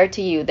 I swear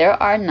to you, there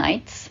are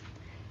nights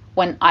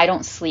when I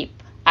don't sleep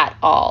at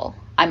all.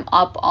 I'm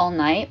up all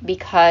night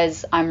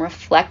because I'm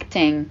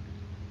reflecting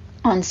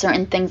on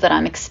certain things that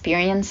I'm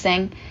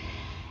experiencing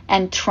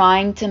and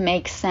trying to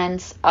make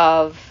sense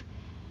of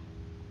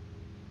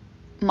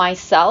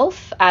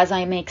myself as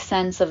I make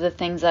sense of the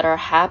things that are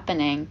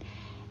happening.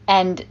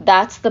 And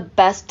that's the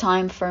best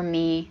time for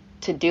me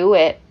to do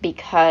it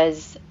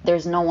because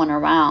there's no one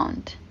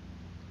around.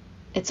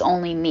 It's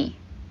only me.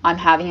 I'm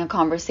having a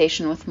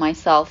conversation with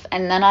myself.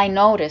 And then I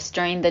notice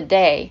during the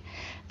day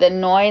the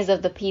noise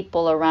of the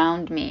people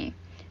around me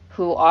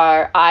who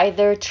are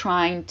either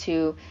trying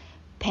to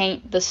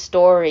paint the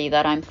story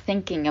that I'm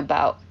thinking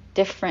about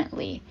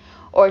differently,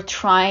 or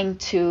trying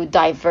to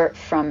divert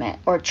from it,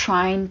 or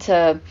trying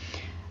to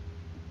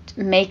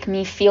make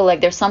me feel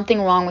like there's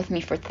something wrong with me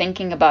for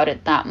thinking about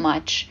it that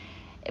much.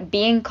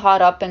 Being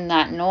caught up in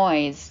that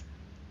noise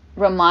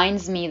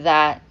reminds me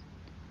that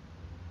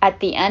at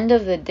the end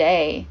of the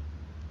day,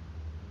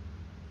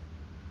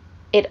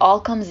 it all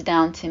comes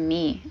down to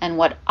me and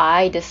what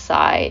I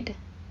decide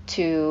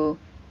to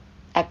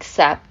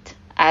accept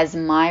as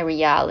my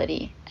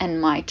reality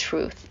and my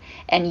truth.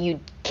 And you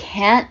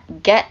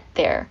can't get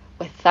there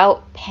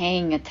without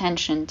paying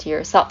attention to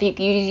yourself.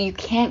 You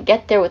can't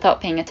get there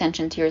without paying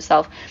attention to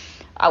yourself.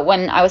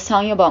 When I was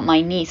telling you about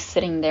my niece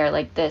sitting there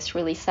like this,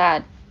 really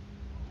sad,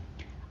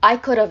 I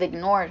could have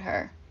ignored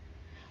her.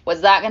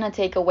 Was that going to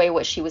take away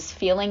what she was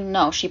feeling?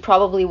 No, she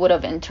probably would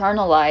have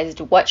internalized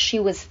what she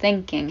was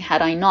thinking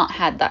had I not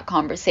had that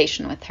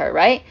conversation with her,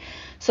 right?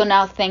 So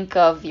now think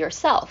of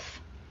yourself.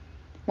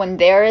 When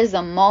there is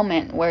a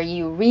moment where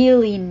you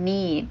really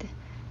need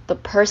the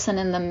person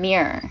in the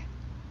mirror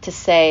to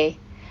say,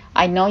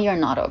 I know you're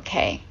not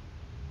okay.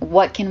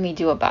 What can we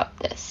do about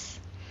this?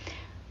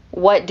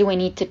 What do we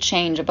need to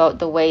change about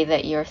the way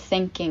that you're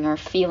thinking or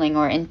feeling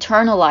or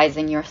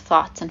internalizing your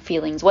thoughts and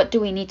feelings? What do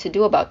we need to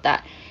do about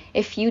that?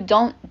 If you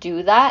don't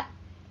do that,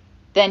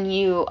 then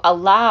you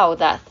allow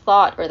that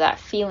thought or that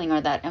feeling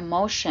or that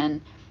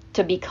emotion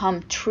to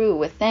become true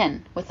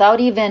within, without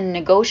even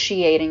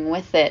negotiating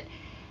with it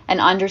and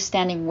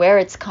understanding where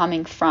it's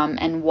coming from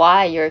and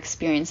why you're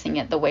experiencing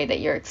it the way that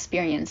you're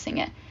experiencing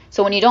it.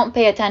 So when you don't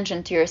pay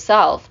attention to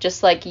yourself,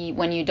 just like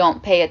when you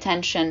don't pay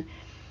attention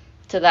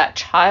to that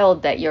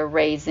child that you're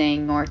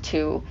raising or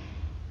to,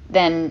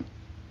 then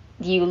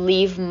you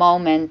leave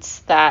moments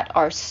that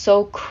are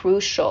so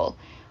crucial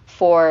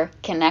for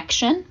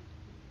connection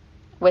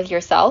with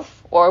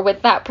yourself or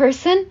with that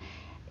person.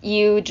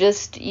 You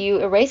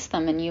erase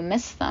them and you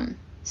miss them.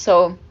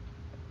 So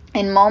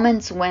in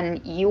moments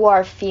when you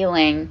are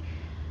feeling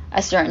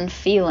a certain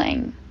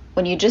feeling,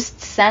 when you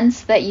just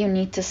sense that you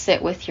need to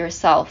sit with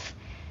yourself,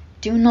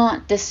 do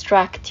not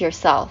distract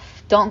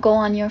yourself. Don't go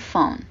on your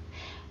phone.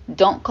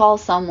 Don't call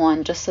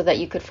someone just so that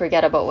you could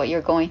forget about what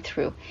you're going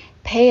through.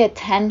 Pay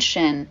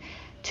attention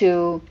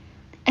to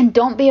And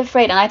don't be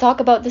afraid. And I talk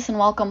about this in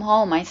Welcome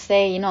Home. I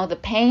say, the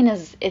pain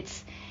is,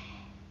 it's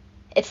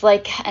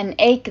like an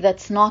ache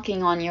that's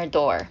knocking on your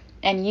door.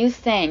 And you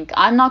think,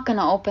 I'm not going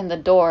to open the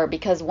door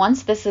because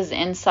once this is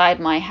inside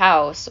my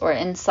house or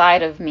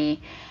inside of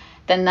me,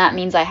 then that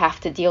means I have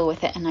to deal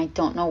with it and I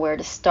don't know where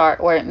to start.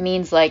 Or it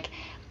means like,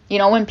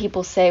 when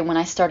people say when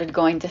I started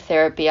going to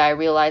therapy, I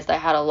realized I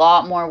had a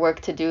lot more work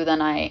to do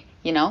than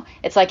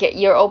it's like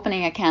you're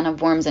opening a can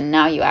of worms and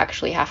now you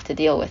actually have to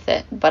deal with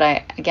it. But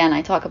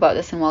I talk about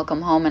this in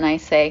Welcome Home and I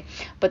say,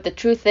 but the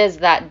truth is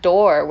that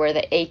door where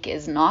the ache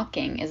is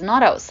knocking is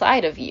not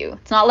outside of you.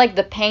 It's not like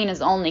the pain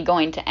is only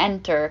going to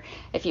enter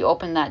if you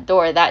open that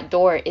door. That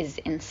door is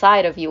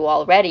inside of you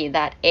already.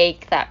 That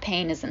ache, that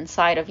pain is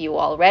inside of you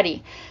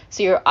already.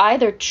 So you're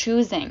either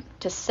choosing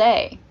to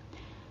say,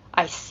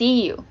 I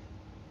see you,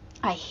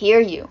 I hear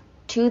you,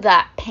 to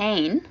that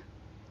pain,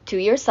 to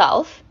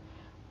yourself,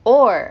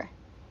 or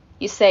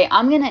you say,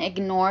 I'm going to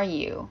ignore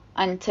you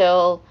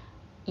until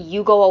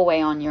you go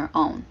away on your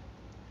own.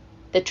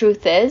 The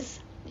truth is,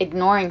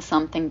 ignoring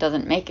something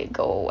doesn't make it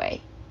go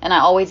away. And I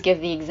always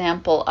give the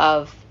example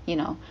of,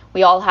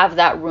 we all have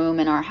that room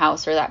in our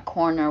house or that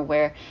corner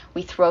where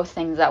we throw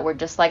things that we're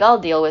just like, I'll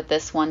deal with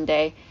this one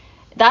day.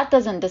 That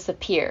doesn't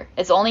disappear.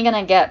 It's only going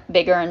to get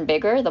bigger and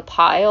bigger. The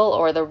pile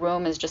or the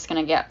room is just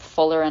going to get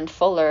fuller and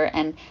fuller.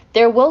 And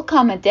there will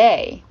come a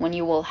day when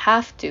you will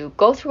have to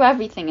go through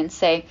everything and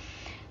say,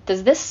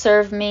 does this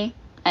serve me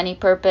any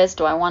purpose?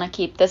 Do I want to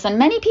keep this? And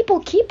many people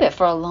keep it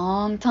for a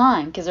long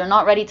time because they're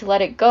not ready to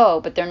let it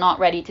go, but they're not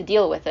ready to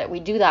deal with it. We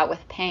do that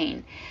with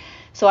pain.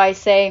 So I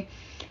say,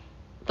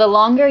 the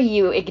longer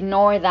you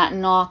ignore that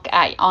knock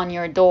on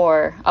your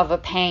door of a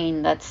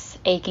pain that's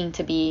aching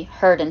to be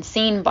heard and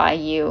seen by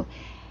you,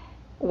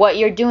 what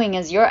you're doing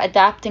is you're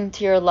adapting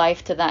to your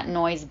life to that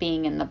noise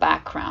being in the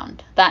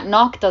background. That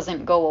knock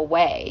doesn't go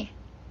away.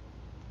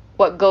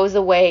 What goes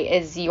away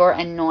is your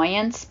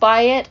annoyance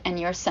by it and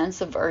your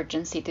sense of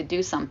urgency to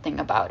do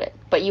something about it.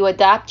 But you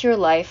adapt your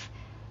life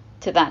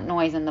to that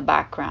noise in the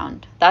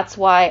background. That's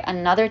why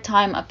another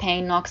time a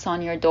pain knocks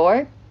on your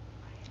door,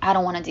 I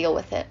don't want to deal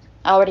with it.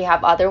 I already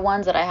have other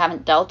ones that I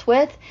haven't dealt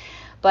with,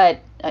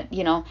 but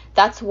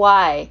that's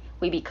why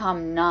we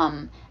become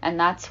numb, and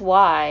that's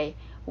why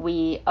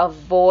we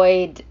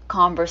avoid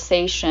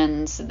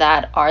conversations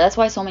that's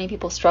why so many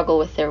people struggle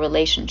with their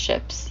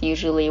relationships.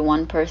 Usually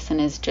one person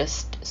is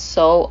just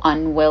so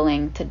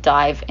unwilling to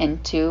dive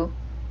into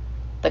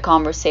the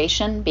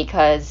conversation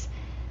because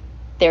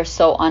they're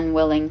so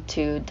unwilling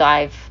to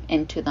dive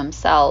into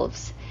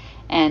themselves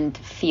and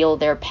feel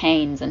their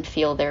pains and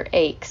feel their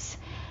aches.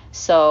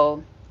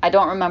 So I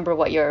don't remember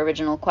what your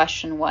original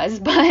question was,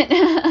 but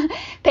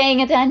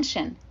pay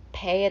attention.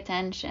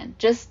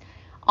 Just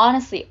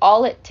honestly,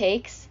 all it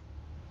takes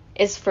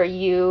is for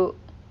you,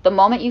 the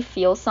moment you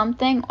feel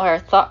something or a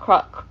thought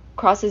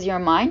crosses your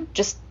mind,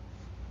 just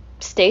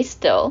stay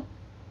still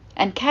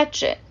and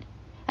catch it.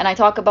 And I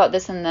talk about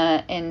this in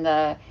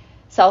the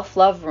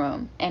self-love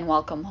room in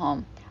Welcome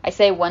Home. I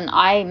say when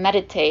I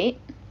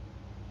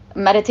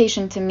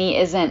meditation to me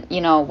isn't,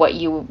 what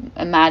you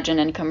imagine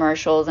in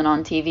commercials and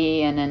on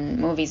TV and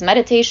in movies.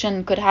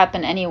 Meditation could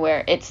happen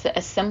anywhere. It's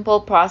a simple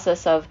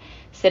process of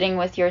sitting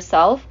with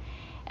yourself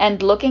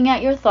and looking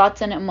at your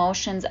thoughts and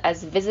emotions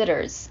as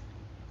visitors.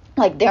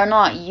 Like they're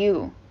not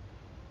you.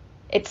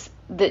 It's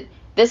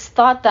this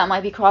thought that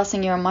might be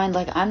crossing your mind,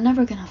 like, I'm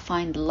never going to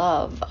find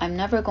love. I'm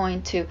never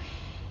going to.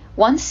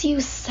 Once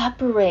you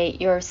separate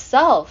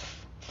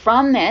yourself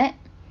from it,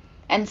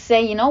 and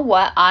say, you know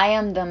what, I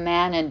am the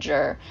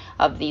manager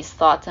of these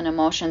thoughts and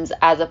emotions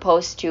as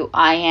opposed to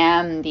I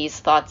am these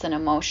thoughts and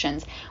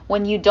emotions.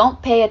 When you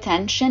don't pay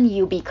attention,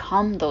 you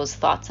become those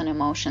thoughts and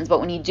emotions. But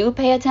when you do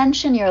pay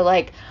attention, you're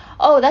like,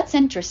 oh, that's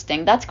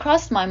interesting. That's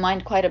crossed my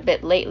mind quite a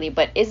bit lately,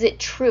 but is it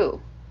true?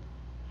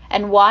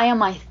 And why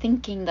am I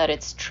thinking that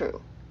it's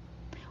true?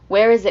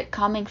 Where is it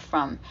coming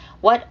from?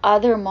 What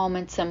other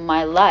moments in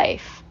my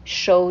life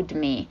showed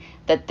me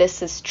that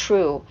this is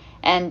true?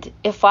 And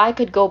if I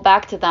could go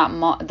back to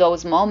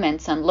those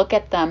moments and look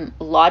at them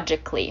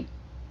logically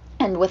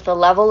and with the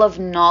level of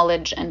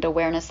knowledge and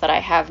awareness that I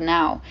have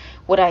now,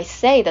 would I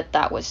say that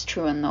that was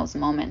true in those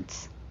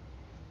moments?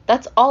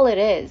 That's all it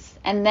is.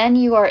 And then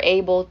you are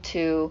able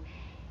to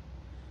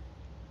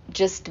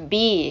just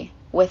be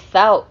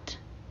without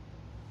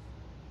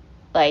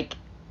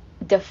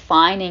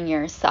defining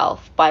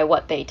yourself by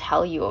what they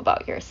tell you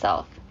about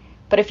yourself.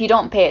 But if you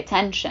don't pay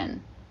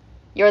attention,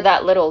 you're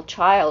that little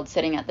child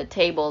sitting at the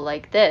table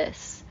like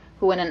this,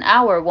 who in an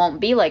hour won't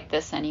be like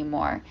this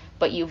anymore,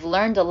 but you've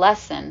learned a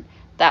lesson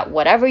that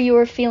whatever you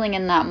were feeling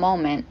in that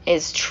moment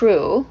is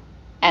true,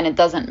 and it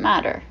doesn't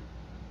matter.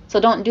 So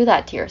don't do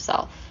that to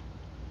yourself.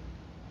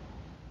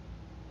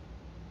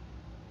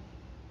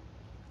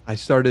 I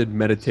started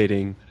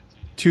meditating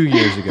 2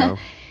 years ago.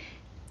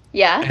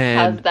 Yeah,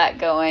 how's that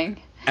going?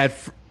 And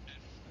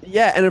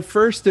at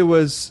first it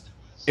was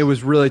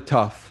really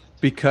tough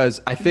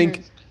because I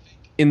think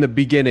in the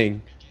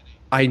beginning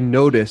I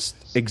noticed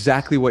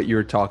exactly what you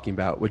were talking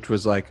about, which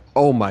was like,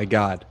 oh my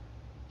God,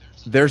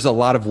 there's a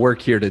lot of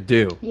work here to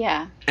do.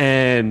 Yeah.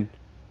 And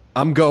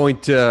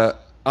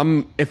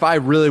if I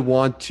really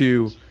want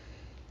to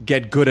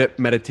get good at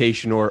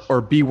meditation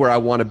or be where I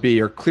want to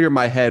be or clear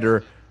my head,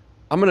 or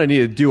I'm going to need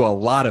to do a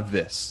lot of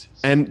this.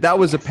 And that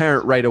was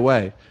apparent right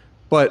away.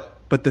 But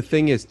the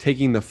thing is,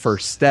 taking the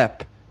first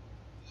step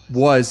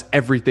was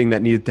everything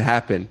that needed to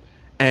happen,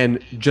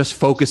 and just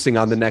focusing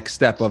on the next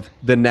step of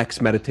the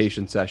next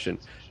meditation session,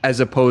 as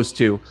opposed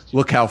to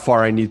look how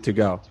far I need to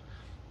go.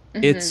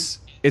 It's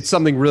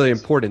something really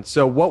important.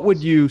 So what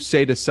would you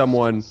say to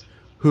someone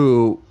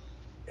who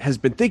has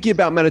been thinking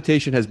about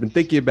meditation, has been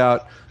thinking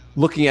about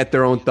looking at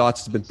their own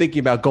thoughts, has been thinking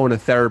about going to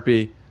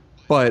therapy,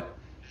 but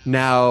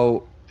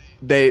now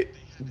they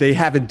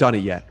haven't done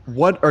it yet?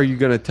 What are you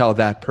going to tell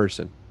that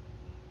person?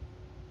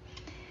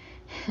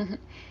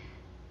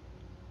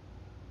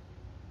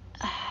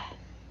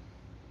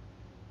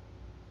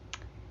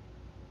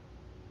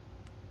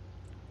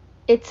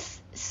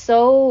 It's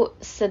so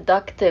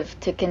seductive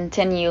to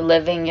continue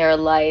living your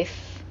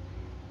life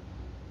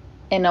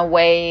in a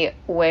way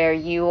where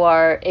you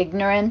are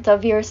ignorant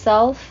of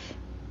yourself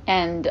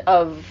and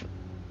of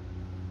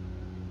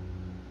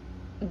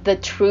the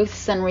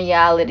truths and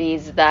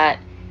realities that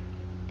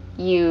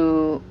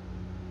you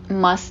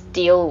must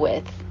deal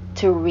with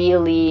to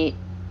really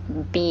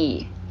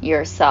be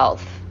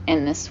yourself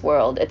in this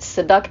world. It's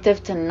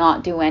seductive to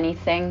not do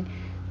anything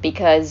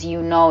because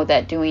you know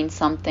that doing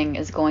something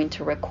is going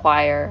to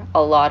require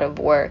a lot of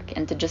work,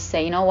 and to just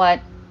say, you know what,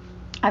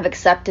 I've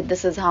accepted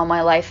this is how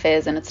my life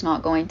is and it's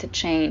not going to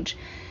change.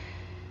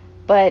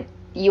 But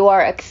you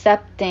are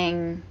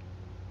accepting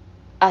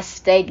a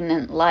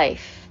stagnant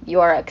life. You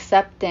are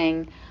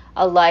accepting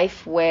a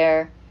life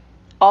where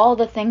all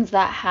the things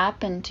that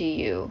happen to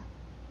you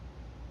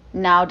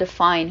now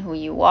define who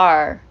you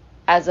are,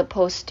 as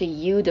opposed to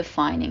you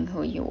defining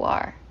who you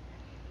are.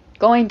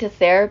 Going to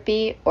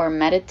therapy or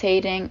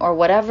meditating or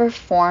whatever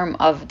form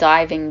of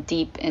diving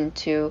deep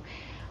into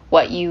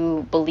what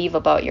you believe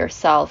about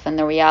yourself and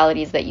the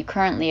realities that you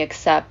currently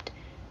accept,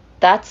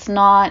 that's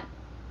not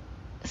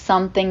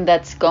something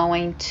that's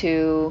going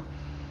to,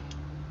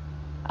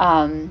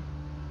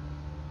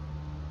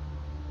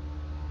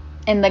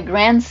 in the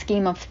grand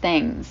scheme of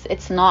things,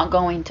 it's not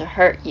going to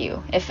hurt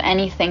you. If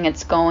anything,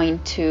 it's going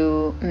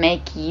to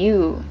make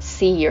you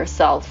see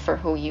yourself for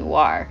who you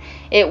are.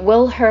 It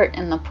will hurt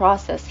in the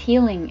process.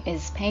 Healing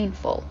is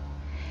painful.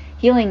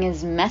 Healing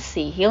is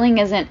messy. Healing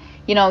isn't,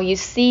 you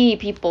see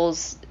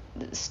people's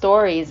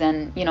stories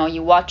and,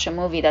 you watch a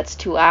movie that's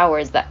 2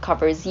 hours that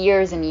covers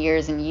years and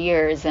years and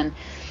years, and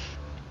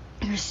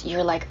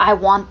you're like, I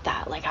want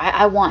that. Like,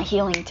 I want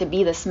healing to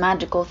be this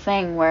magical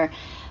thing where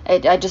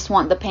I just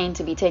want the pain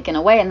to be taken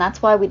away. And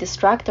that's why we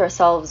distract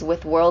ourselves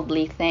with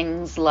worldly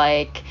things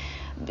like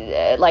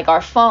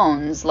our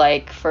phones.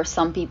 Like, for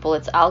some people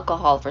it's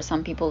alcohol, for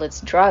some people it's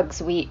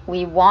drugs. We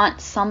want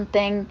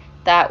something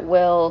that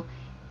will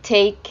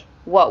take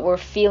what we're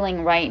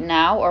feeling right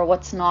now or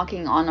what's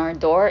knocking on our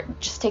door,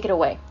 just take it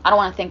away. I don't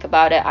want to think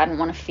about it. I don't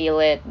want to feel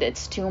it.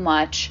 It's too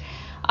much.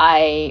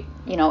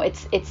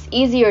 It's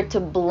easier to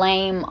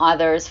blame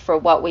others for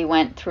what we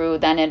went through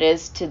than it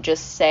is to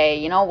just say,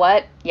 you know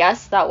what?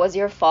 Yes, that was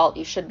your fault.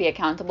 You should be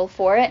accountable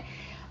for it.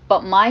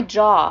 But my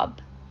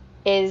job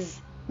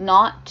is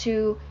not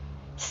to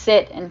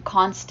sit in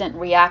constant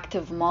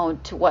reactive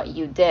mode to what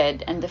you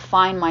did and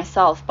define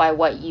myself by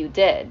what you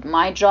did.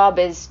 My job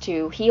is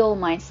to heal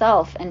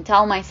myself and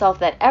tell myself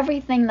that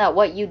everything that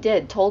what you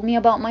did told me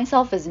about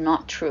myself is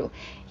not true.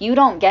 You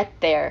don't get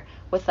there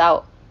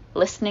without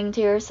listening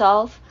to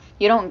yourself.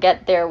 You don't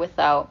get there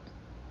without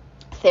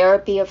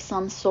therapy of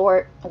some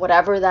sort,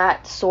 whatever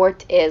that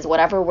sort is,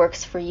 whatever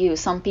works for you.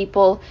 Some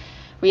people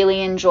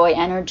really enjoy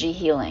energy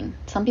healing.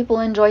 Some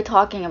people enjoy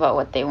talking about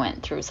what they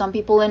went through. Some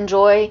people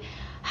enjoy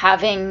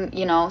having,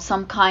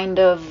 some kind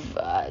of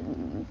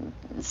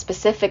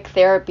specific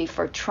therapy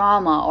for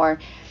trauma,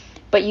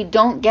 but you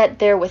don't get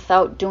there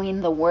without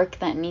doing the work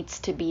that needs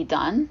to be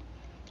done.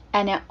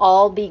 And it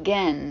all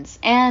begins,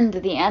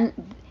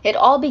 it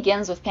all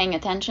begins with paying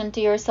attention to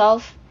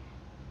yourself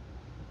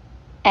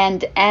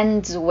and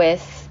ends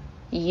with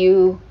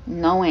you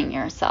knowing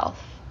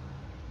yourself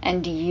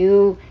and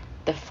you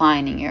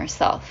defining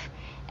yourself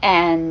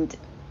and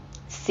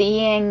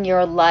seeing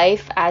your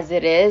life as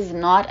it is,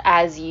 not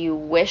as you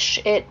wish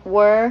it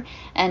were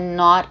and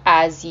not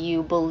as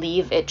you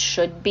believe it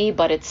should be,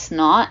 but it's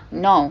not.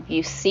 No,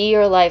 you see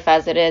your life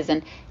as it is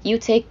and you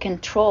take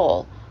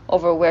control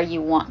over where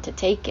you want to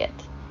take it,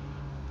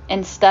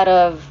 instead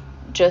of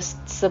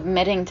just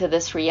submitting to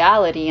this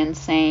reality and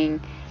saying,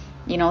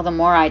 the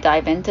more I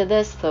dive into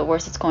this, the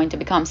worse it's going to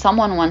become.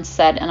 Someone once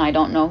said, and I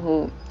don't know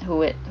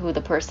who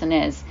the person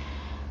is,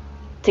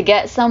 to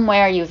get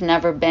somewhere you've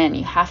never been,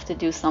 you have to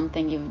do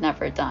something you've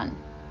never done.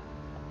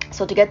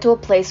 So to get to a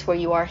place where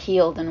you are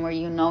healed and where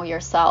you know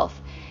yourself,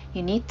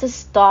 you need to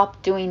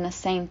stop doing the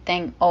same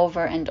thing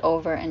over and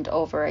over and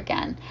over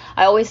again.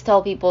 I always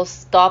tell people,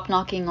 stop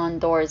knocking on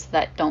doors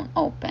that don't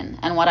open.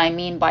 And what I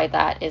mean by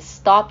that is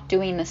stop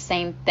doing the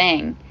same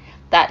thing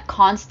that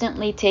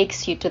constantly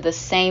takes you to the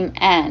same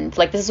end.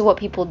 Like, this is what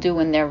people do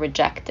when they're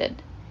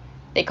rejected.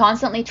 They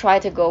constantly try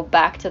to go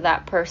back to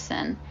that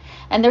person.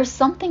 And there's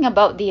something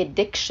about the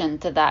addiction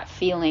to that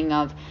feeling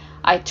of,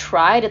 I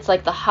tried, it's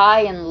like the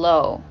high and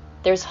low.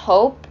 There's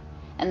hope,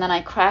 and then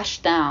I crash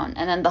down.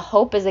 And then the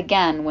hope is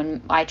again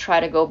when I try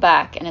to go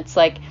back. And it's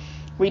like,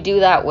 we do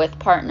that with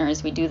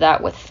partners, we do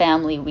that with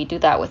family, we do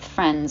that with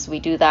friends, we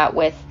do that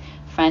with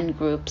friend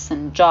groups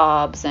and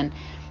jobs and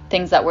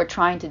things that we're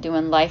trying to do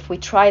in life. We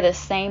try the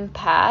same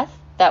path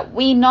that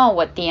we know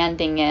what the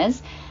ending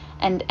is.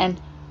 And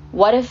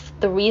what if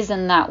the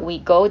reason that we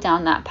go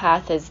down that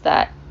path is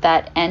that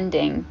that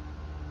ending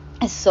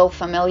is so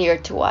familiar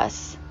to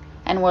us,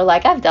 and we're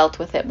like, I've dealt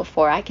with it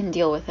before, I can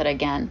deal with it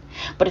again.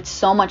 But it's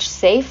so much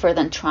safer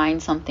than trying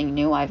something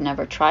new I've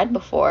never tried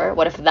before.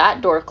 What if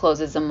that door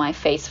closes in my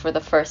face for the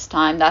first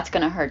time? That's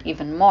going to hurt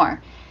even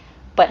more.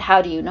 But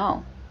how do you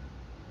know?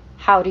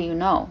 How do you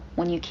know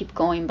when you keep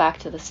going back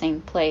to the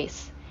same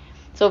place?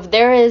 So if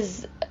there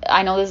is,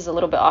 I know this is a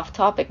little bit off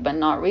topic, but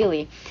not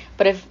really,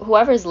 but if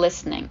whoever's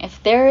listening,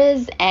 if there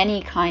is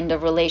any kind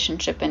of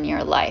relationship in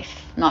your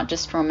life, not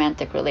just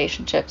romantic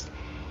relationships,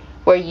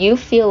 where you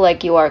feel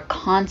like you are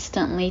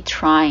constantly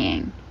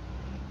trying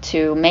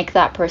to make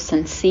that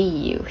person see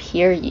you,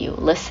 hear you,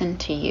 listen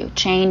to you,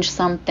 change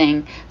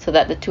something so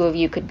that the two of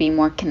you could be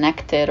more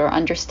connected or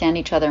understand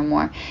each other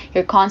more,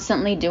 you're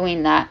constantly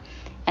doing that,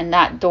 and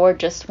that door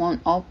just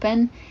won't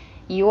open,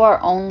 you are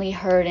only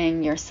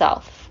hurting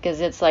yourself. Because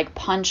it's like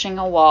punching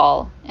a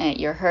wall, and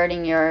you're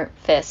hurting your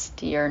fist,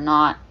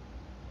 the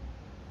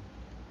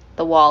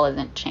wall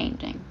isn't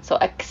changing. So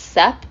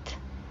accept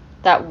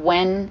that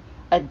when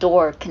a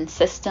door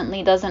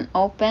consistently doesn't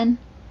open,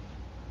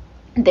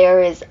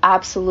 there is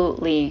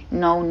absolutely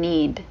no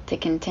need to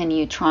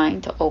continue trying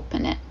to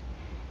open it.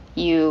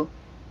 You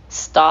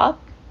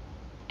stop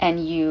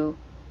and you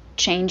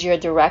change your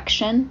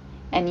direction,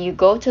 and you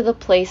go to the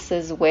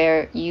places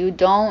where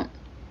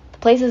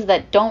places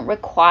that don't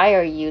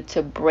require you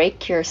to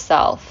break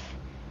yourself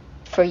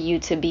for you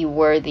to be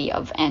worthy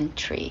of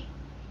entry.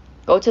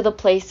 Go to the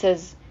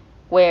places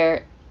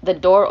where the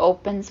door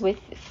opens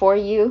for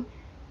you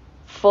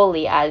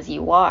fully as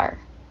you are.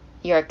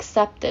 You're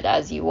accepted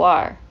as you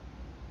are.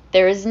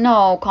 There is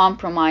no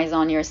compromise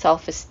on your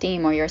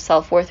self-esteem or your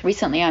self-worth.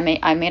 Recently,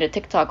 I made a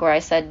TikTok where I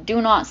said,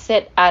 do not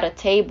sit at a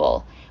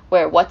table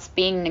where what's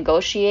being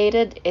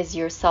negotiated is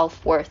your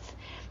self-worth.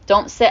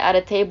 Don't sit at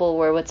a table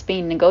where what's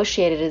being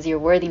negotiated is your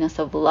worthiness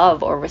of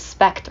love or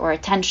respect or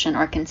attention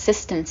or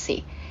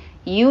consistency.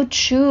 You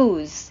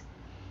choose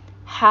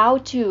how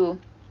to...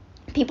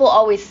 People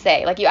always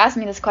say, like you asked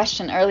me this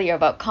question earlier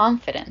about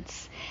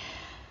confidence.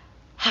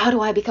 How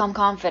do I become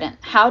confident?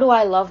 How do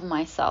I love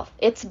myself?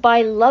 It's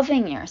by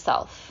loving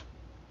yourself.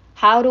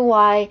 How do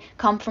I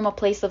come from a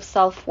place of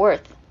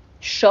self-worth?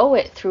 Show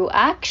it through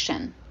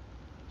action.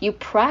 You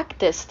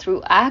practice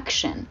through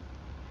action.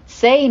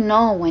 Say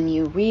no when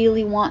you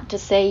really want to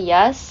say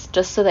yes,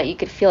 just so that you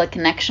could feel a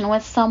connection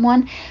with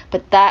someone.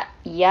 But that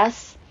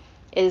yes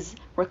is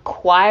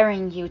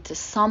requiring you to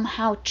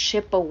somehow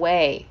chip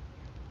away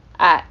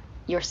at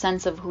your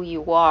sense of who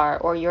you are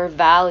or your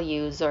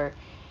values, or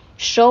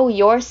show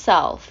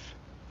yourself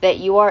that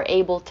you are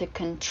able to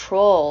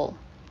control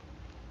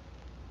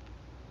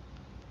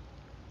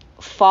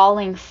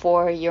falling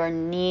for your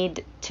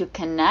need to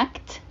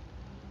connect,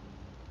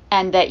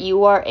 and that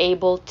you are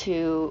able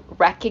to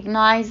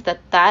recognize that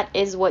that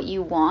is what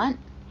you want,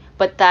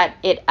 but that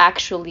it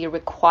actually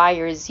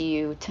requires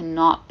you to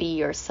not be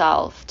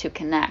yourself to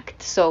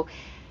connect. So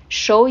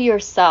show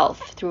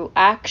yourself through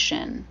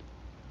action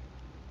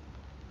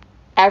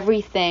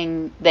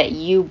everything that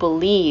you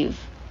believe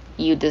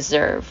you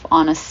deserve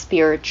on a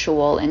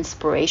spiritual,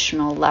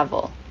 inspirational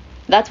level.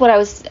 That's what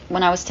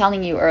when I was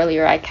telling you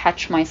earlier, I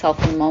catch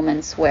myself in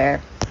moments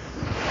where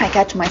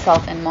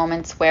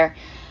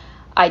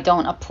I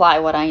don't apply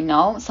what I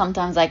know.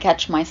 Sometimes I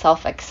catch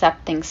myself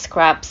accepting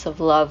scraps of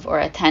love or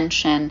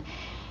attention,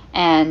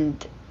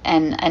 and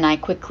I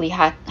quickly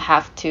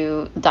have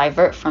to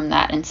divert from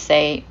that and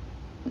say,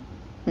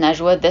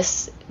 Najwa,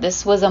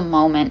 this was a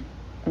moment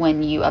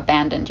when you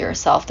abandoned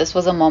yourself. This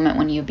was a moment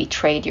when you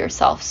betrayed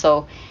yourself.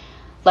 So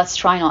let's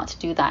try not to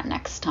do that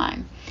next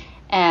time.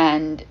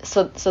 And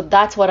so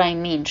that's what I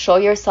mean. Show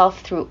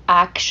yourself through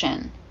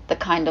action the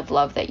kind of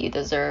love that you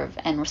deserve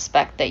and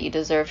respect that you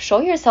deserve.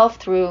 Show yourself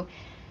through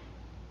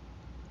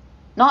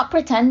not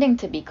pretending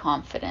to be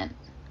confident.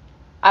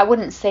 I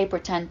wouldn't say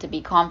pretend to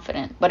be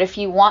confident, but if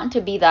you want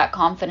to be that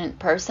confident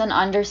person,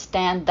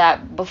 understand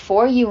that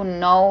before you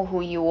know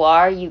who you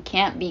are, you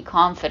can't be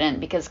confident,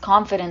 because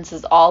confidence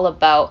is all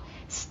about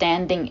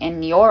standing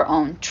in your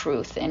own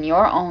truth, in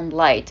your own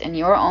light, in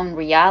your own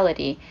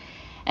reality.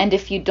 And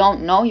if you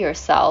don't know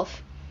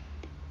yourself,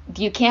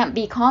 you can't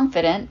be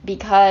confident,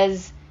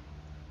 because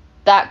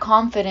that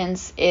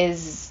confidence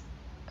is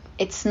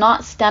it's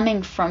not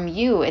stemming from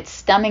you. It's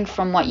stemming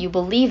from what you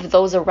believe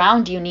those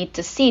around you need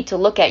to see to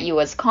look at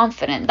you as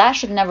confident. That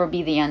should never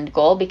be the end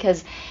goal,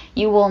 because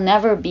you will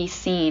never be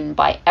seen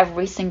by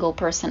every single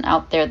person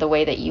out there the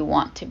way that you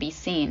want to be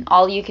seen.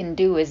 All you can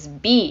do is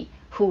be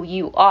who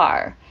you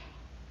are.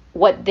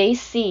 What they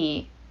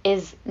see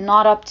is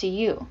not up to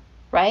you,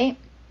 right?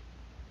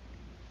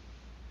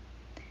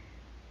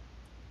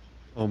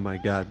 Oh my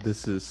God,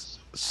 this is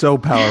so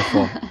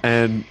powerful.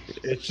 And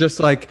it's just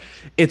like,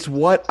 it's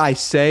what I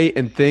say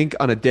and think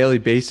on a daily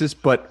basis,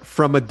 but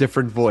from a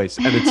different voice.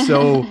 And it's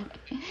so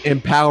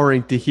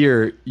empowering to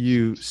hear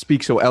you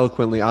speak so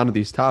eloquently on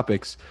these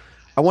topics.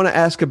 I want to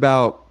ask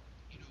about,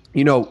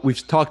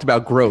 we've talked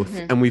about growth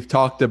and we've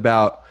talked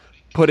about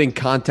putting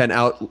content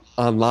out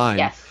online.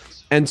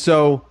 Yes. And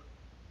so,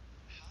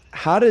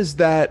 how does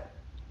that,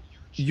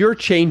 you're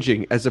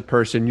changing as a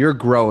person, you're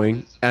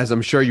growing, as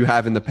I'm sure you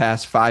have in the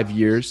past 5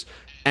 years,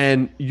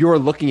 and you're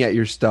looking at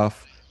your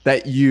stuff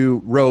that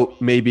you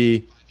wrote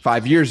maybe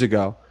 5 years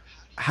ago.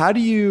 How do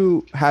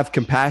you have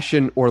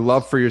compassion or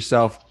love for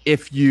yourself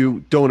if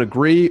you don't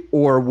agree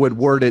or would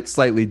word it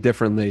slightly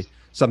differently,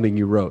 something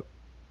you wrote?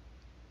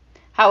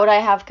 How would I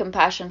have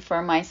compassion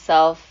for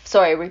myself?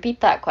 Sorry, repeat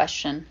that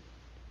question.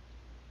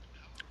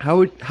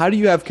 How do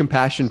you have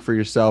compassion for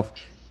yourself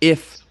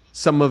if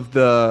some of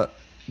the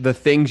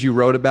things you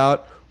wrote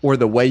about or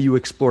the way you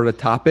explored a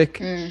topic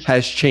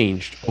has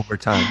changed over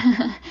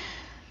time?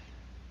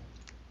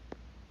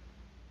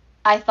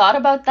 I thought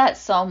about that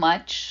so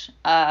much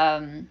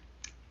as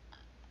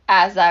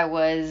I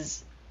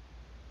was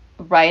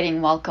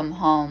writing Welcome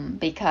Home,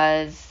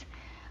 because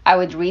I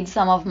would read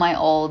some of my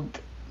old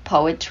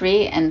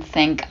poetry and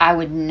think I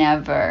would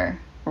never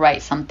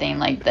write something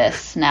like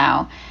this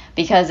now,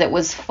 because it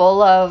was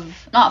full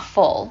of, not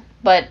full,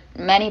 but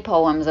many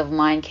poems of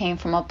mine came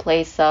from a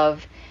place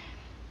of,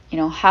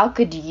 how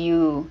could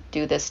you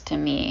do this to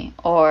me?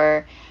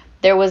 Or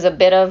there was a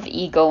bit of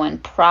ego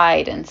and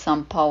pride in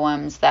some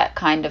poems that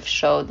kind of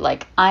showed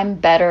like, I'm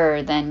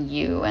better than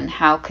you, and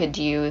how could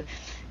you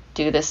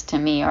do this to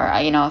me? Or,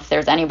 if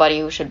there's anybody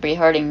who should be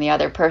hurting the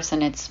other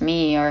person, it's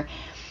me. Or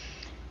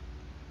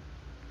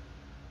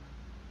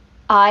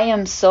I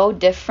am so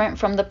different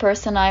from the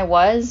person I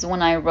was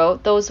when I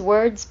wrote those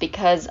words,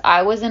 because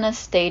I was in a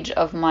stage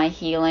of my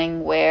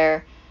healing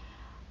where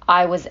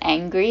I was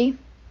angry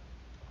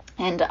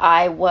and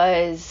I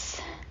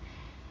was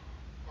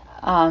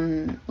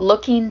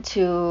looking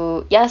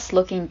to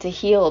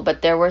heal,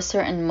 but there were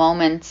certain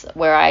moments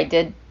where I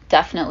did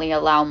definitely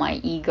allow my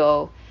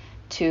ego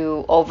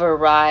to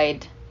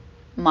override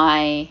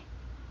my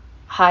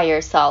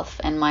higher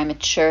self and my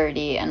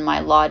maturity and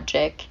my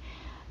logic.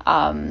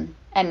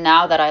 And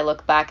now that I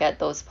look back at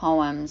those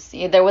poems,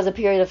 there was a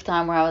period of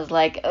time where I was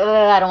like,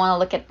 I don't want to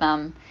look at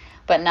them.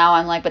 But now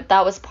I'm like, but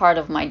that was part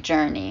of my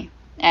journey.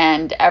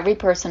 And every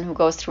person who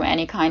goes through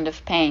any kind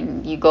of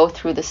pain, you go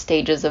through the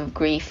stages of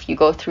grief. You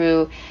go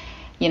through,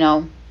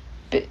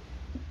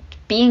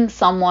 being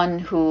someone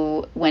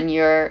who, when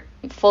you're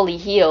fully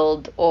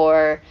healed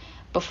or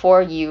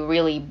before you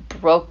really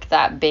broke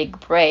that big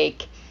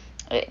break,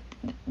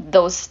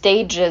 those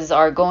stages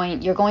you're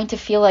going to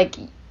feel like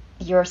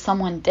you're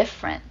someone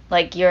different.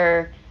 Like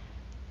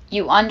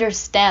you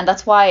understand.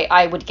 That's why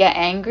I would get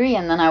angry,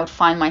 and then I would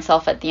find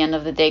myself at the end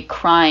of the day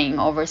crying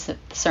over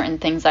certain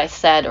things I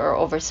said or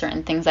over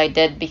certain things I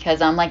did,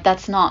 because I'm like,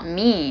 that's not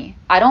me.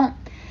 I don't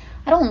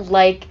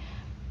like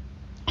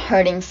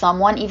hurting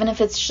someone, even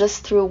if it's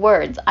just through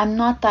words. I'm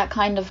not that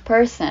kind of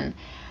person.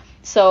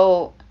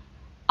 So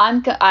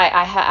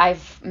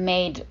I've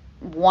made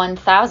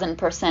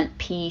 1000%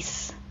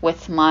 peace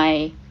with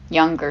my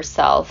younger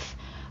self,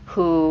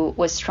 who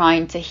was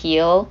trying to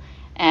heal,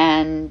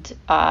 and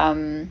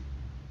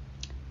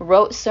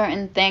wrote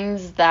certain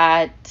things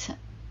that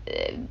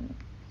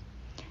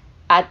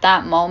at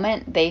that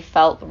moment they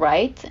felt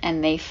right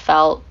and they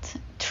felt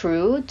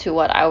true to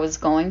what I was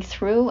going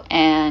through,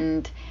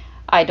 and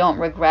I don't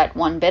regret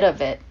one bit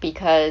of it,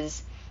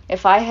 because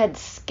if I had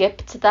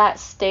skipped that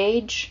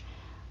stage,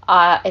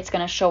 it's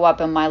going to show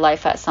up in my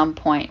life at some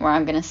point where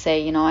I'm going to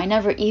say, I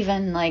never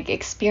even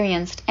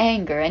experienced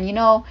anger. And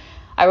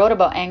I wrote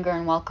about anger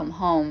in Welcome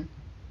Home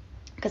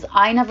because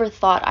I never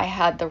thought I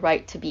had the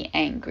right to be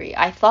angry.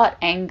 I thought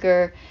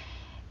anger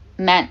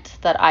meant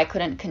that I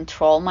couldn't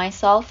control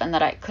myself and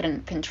that I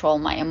couldn't control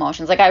my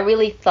emotions. I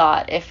really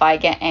thought if I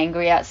get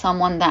angry at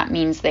someone, that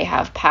means they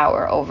have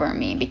power over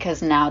me,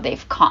 because now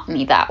they've caught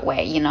me that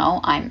way,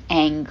 I'm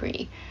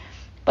angry.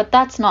 But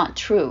that's not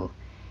true.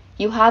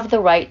 You have the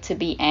right to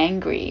be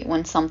angry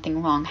when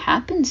something wrong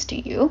happens to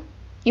you.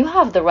 You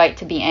have the right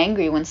to be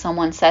angry when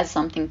someone says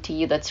something to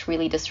you that's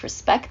really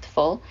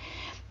disrespectful.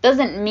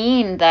 Doesn't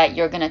mean that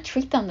you're going to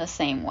treat them the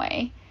same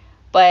way,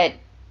 but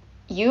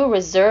you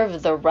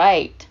reserve the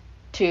right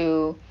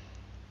to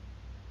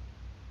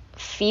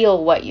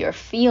feel what you're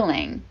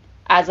feeling,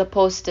 as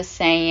opposed to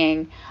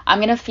saying, I'm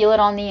going to feel it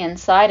on the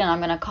inside and I'm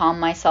going to calm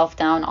myself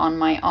down on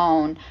my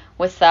own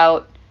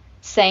without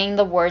saying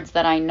the words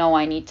that I know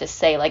I need to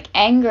say.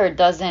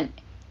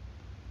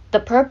 The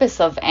purpose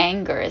of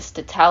anger is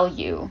to tell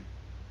you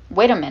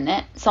wait a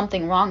minute,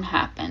 something wrong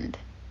happened.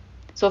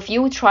 So if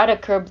you try to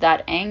curb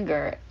that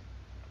anger,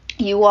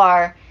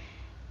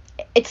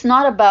 it's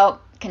not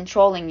about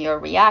controlling your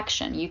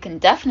reaction. You can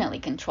definitely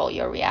control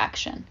your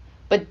reaction.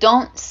 But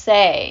don't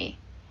say,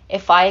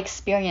 if I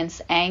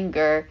experience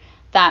anger,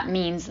 that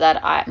means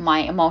that my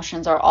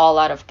emotions are all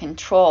out of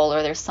control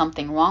or there's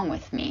something wrong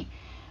with me.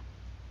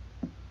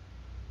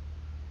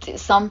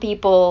 Some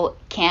people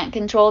can't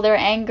control their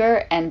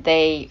anger and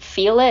they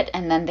feel it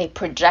and then they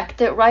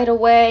project it right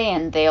away,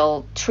 and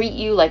they'll treat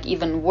you like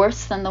even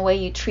worse than the way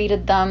you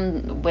treated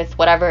them with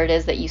whatever it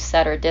is that you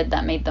said or did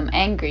that made them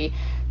angry.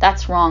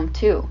 That's wrong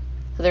too.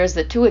 So there's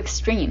the two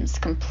extremes: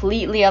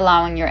 completely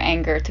allowing your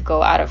anger to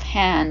go out of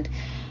hand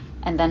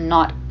and then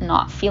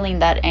not feeling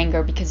that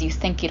anger because you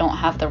think you don't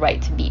have the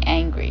right to be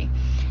angry.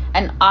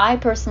 And I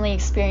personally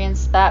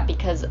experienced that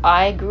because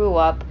I grew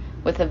up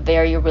with a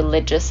very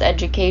religious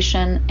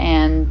education,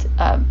 and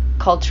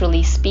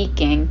culturally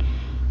speaking,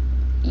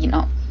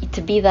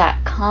 to be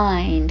that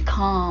kind,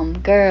 calm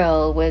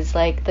girl was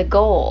like the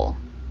goal,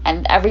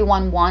 and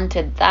everyone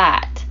wanted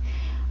that.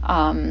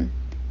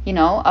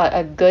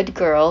 A good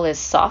girl is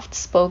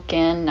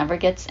soft-spoken, never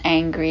gets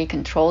angry,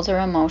 controls her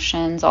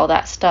emotions, all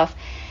that stuff.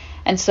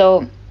 And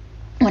so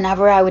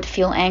whenever I would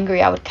feel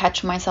angry, I would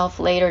catch myself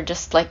later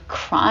just like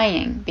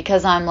crying,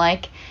 because I'm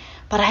like,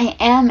 but I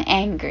am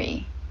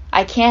angry.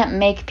 I can't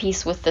make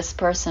peace with this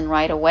person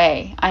right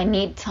away. I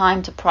need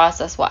time to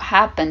process what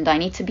happened. I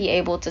need to be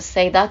able to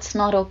say that's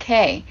not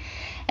okay.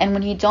 And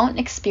when you don't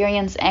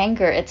experience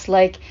anger, it's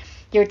like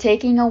you're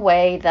taking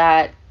away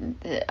that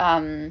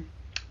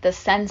the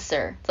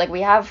sensor. It's like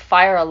we have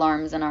fire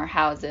alarms in our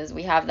houses.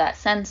 We have that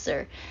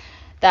sensor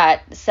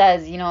that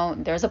says,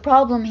 there's a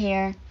problem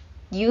here.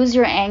 Use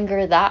your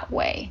anger that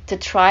way to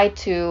try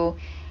to,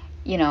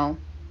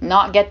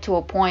 not get to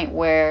a point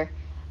where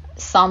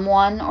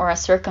someone or a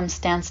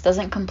circumstance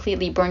doesn't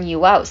completely burn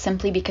you out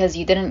simply because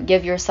you didn't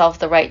give yourself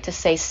the right to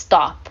say,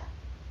 stop,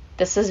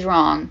 this is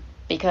wrong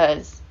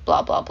because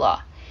blah, blah,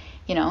 blah,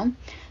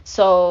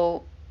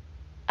 So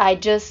I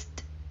just,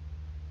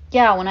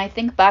 when I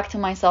think back to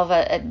myself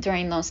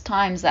during those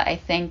times, that I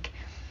think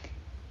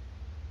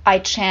I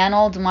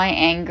channeled my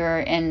anger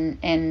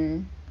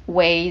in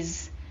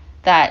ways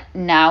that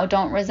now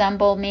don't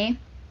resemble me.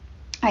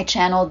 I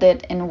channeled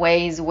it in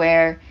ways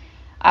where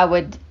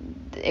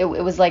it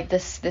was like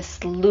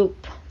this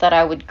loop that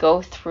I would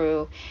go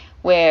through,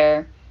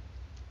 where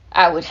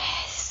I would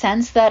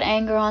sense that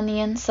anger on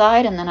the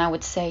inside, and then I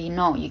would say,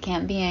 no, you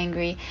can't be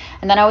angry.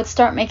 And then I would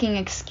start making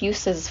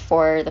excuses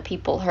for the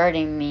people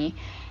hurting me.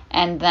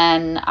 And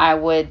then I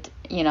would,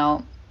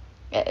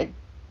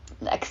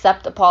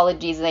 accept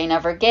apologies they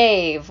never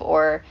gave,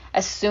 or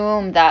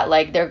assume that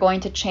like they're going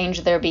to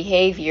change their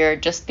behavior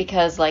just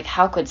because, like,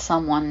 how could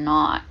someone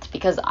not?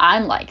 Because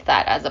I'm like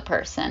that as a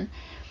person.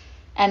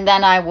 And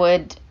then I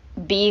would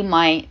be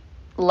my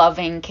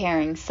loving,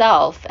 caring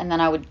self, and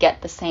then I would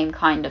get the same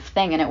kind of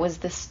thing. And it was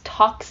this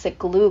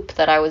toxic loop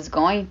that I was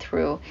going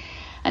through.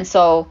 And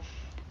so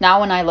now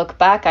when I look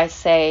back, I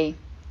say,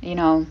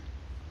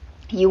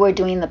 you were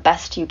doing the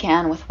best you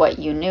can with what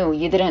you knew.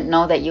 You didn't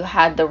know that you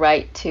had the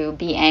right to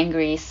be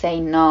angry, say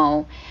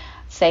no,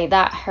 say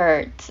that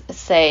hurt,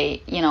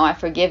 say, I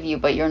forgive you,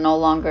 but you're no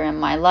longer in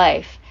my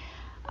life.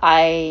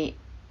 I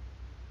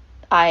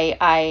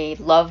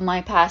love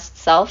my past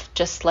self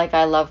just like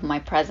I love my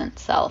present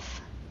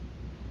self.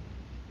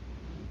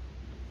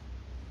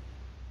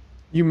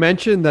 You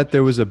mentioned that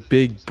there was a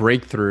big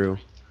breakthrough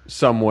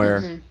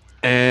somewhere, mm-hmm.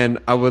 and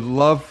I would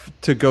love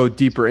to go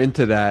deeper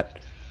into that.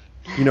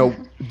 Do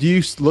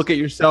you look at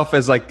yourself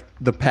as like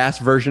the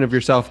past version of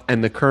yourself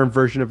and the current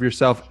version of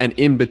yourself, and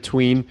in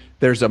between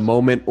there's a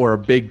moment or a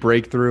big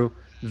breakthrough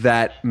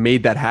that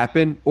made that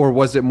happen, or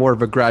was it more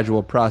of a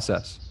gradual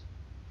process?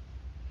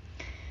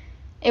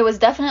 It was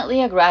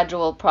definitely a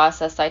gradual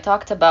process. I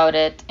talked about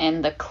it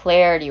in the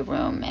clarity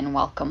room in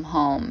Welcome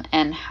Home,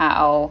 and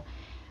how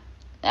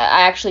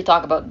I actually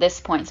talk about this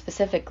point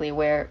specifically,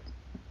 where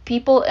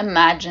people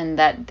imagine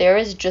that there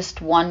is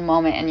just one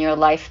moment in your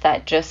life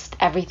that just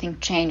everything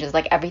changes,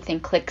 like everything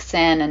clicks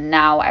in and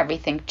now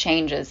everything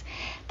changes.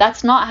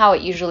 That's not how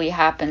it usually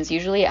happens.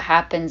 Usually it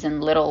happens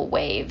in little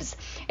waves.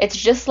 It's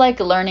just like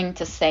learning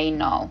to say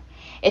no.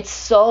 It's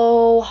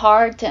so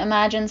hard to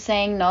imagine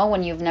saying no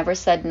when you've never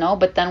said no,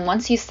 but then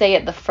once you say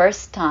it the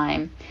first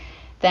time,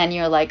 then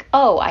you're like,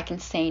 oh, I can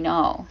say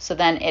no. So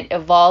then it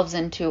evolves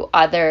into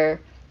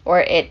other, or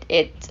it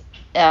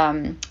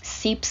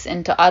seeps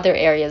into other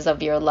areas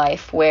of your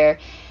life where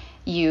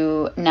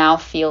you now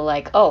feel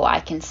like, oh,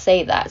 I can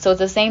say that. So it's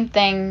the same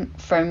thing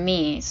for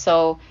me.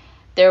 So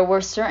there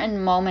were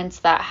certain moments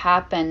that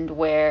happened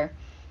where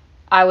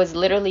I was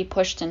literally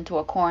pushed into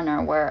a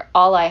corner where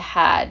all I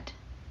had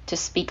to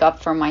speak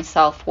up for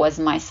myself was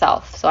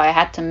myself. So I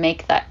had to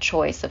make that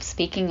choice of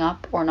speaking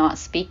up or not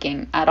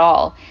speaking at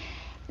all.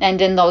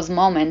 And in those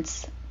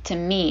moments, to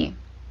me,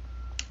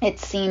 it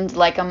seemed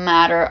like a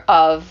matter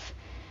of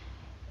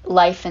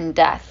life and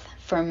death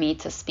for me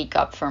to speak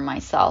up for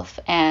myself.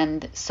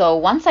 And so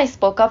once I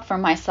spoke up for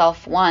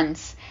myself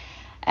once,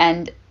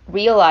 and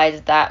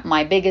realized that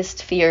my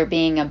biggest fear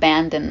being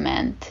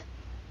abandonment,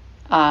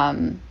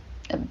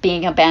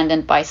 being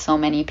abandoned by so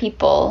many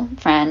people,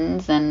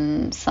 friends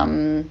and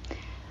some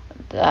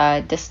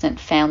distant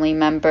family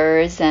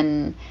members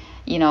and,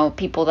 you know,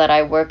 people that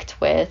I worked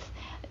with,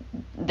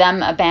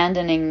 them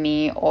abandoning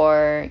me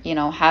or, you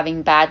know,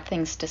 having bad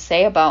things to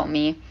say about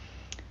me,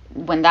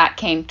 when that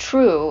came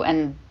true,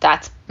 and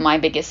that's my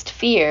biggest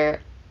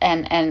fear,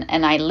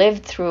 and I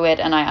lived through it,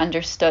 and I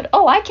understood,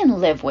 oh, I can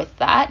live with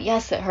that.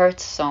 Yes, it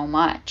hurts so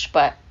much,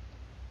 but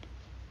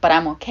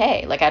I'm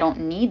okay. Like, I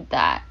don't need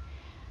that.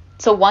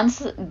 So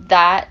once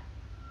that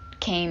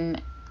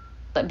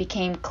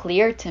became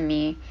clear to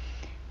me,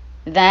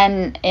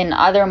 then in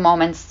other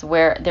moments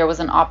where there was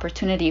an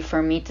opportunity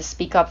for me to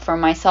speak up for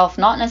myself,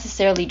 not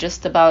necessarily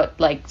just about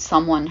like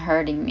someone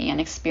hurting me, an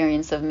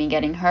experience of me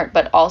getting hurt,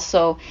 but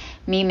also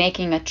me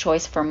making a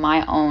choice for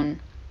my own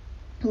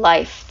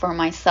life, for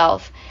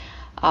myself.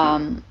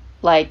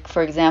 Like,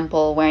 for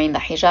example, wearing the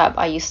hijab.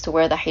 I used to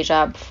wear the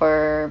hijab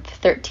for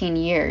 13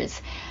 years,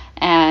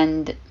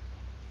 and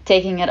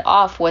taking it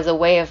off was a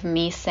way of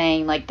me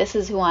saying, like, this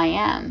is who I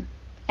am.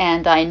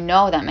 And I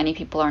know that many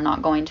people are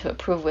not going to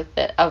approve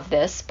of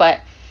this, but,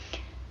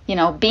 you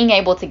know, being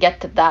able to get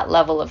to that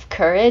level of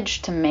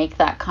courage to make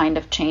that kind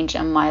of change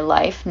in my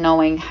life,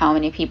 knowing how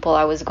many people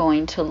I was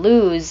going to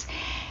lose,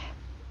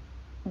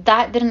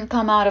 that didn't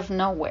come out of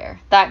nowhere.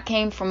 That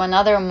came from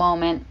another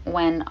moment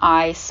when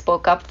I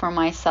spoke up for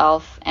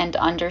myself and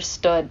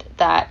understood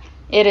that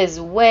it is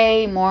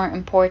way more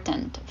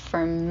important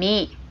for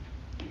me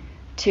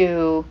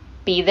to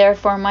be there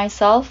for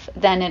myself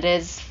than it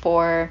is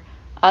for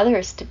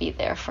others to be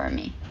there for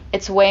me.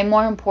 It's way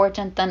more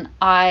important that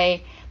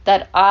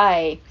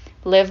I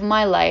live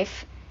my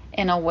life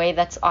in a way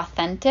that's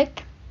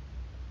authentic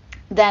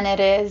than it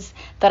is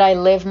that I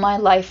live my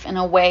life in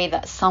a way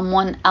that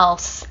someone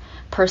else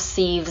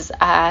perceives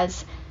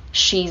as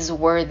she's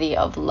worthy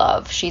of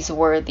love, she's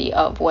worthy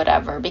of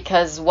whatever.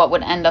 Because what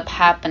would end up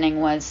happening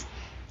was,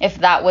 if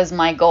that was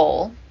my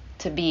goal,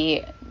 to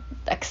be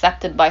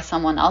accepted by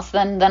someone else,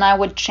 then I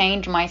would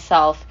change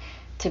myself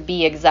to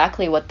be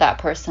exactly what that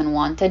person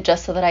wanted,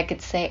 just so that I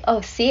could say, oh,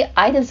 see,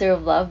 I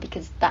deserve love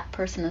because that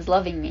person is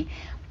loving me.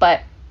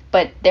 But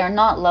they're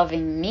not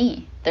loving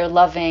me. They're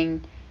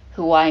loving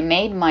who I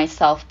made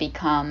myself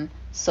become,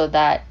 so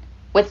that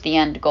with the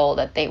end goal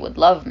that they would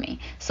love me.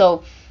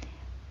 So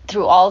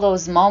through all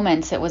those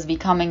moments, it was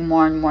becoming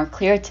more and more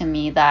clear to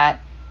me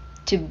that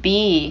to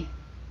be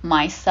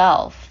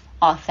myself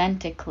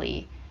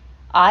authentically,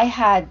 I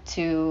had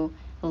to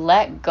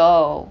let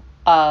go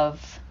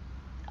of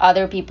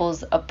other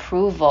people's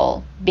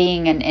approval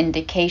being an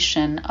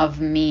indication of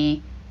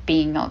me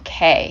being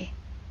okay.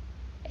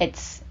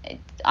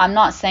 I'm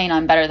not saying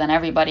I'm better than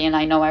everybody and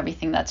I know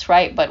everything that's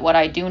right, but what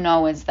I do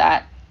know is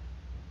that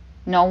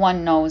no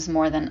one knows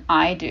more than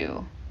I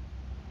do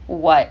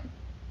what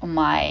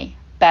my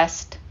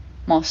best,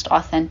 most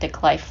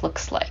authentic life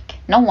looks like.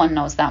 No one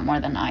knows that more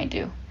than I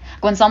do.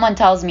 When someone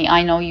tells me,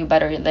 I know you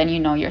better than you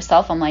know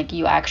yourself, I'm like,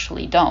 you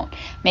actually don't.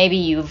 Maybe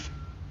you've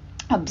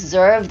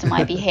observed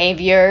my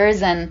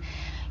behaviors, and,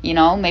 you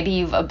know, maybe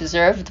you've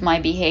observed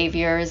my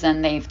behaviors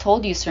and they've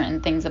told you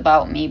certain things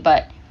about me,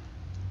 but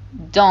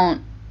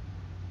don't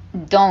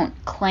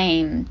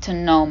claim to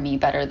know me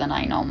better than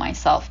I know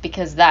myself,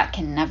 because that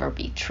can never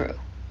be true,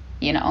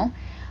 you know?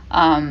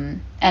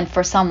 And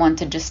for someone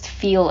to just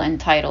feel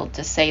entitled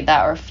to say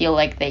that, or feel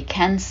like they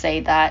can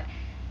say that,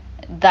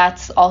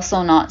 that's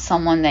also not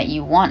someone that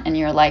you want in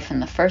your life in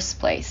the first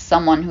place.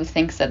 Someone who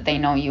thinks that they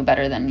know you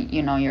better than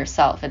you know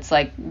yourself. It's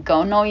like,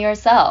 go know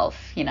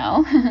yourself, you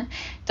know?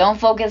 Don't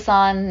focus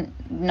on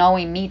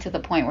knowing me to the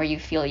point where you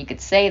feel you could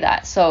say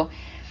that. So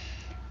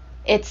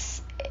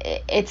it's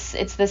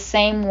the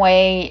same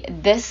way,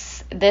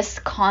 this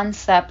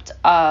concept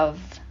of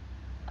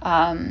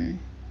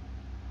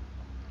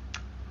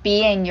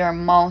being your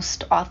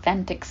most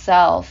authentic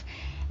self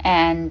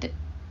and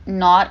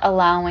not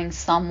allowing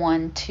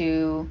someone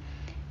to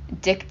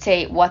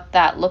dictate what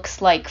that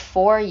looks like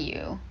for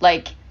you.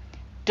 Like,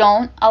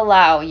 don't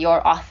allow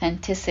your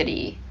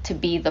authenticity to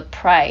be the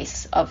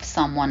price of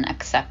someone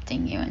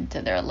accepting you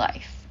into their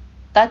life.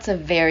 That's a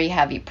very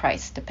heavy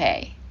price to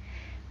pay,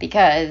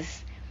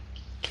 because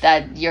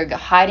that you're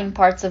hiding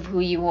parts of who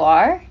you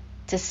are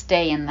to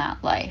stay in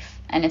that life.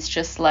 And it's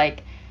just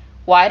like,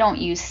 why don't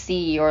you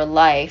see your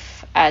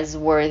life as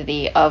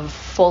worthy of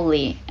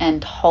fully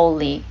and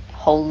wholly,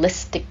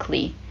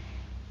 holistically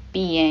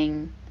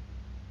being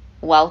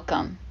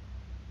welcome?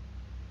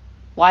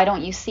 Why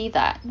don't you see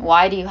that?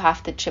 Why do you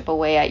have to chip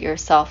away at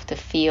yourself to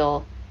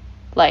feel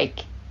like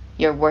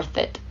you're worth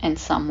it in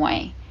some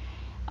way?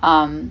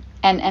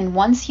 And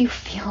once you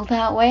feel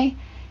that way,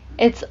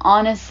 it's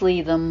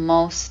honestly the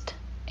most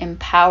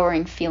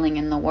empowering feeling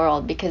in the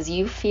world, because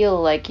you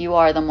feel like you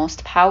are the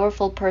most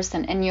powerful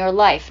person in your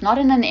life, not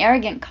in an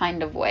arrogant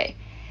kind of way,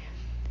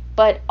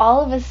 but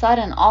all of a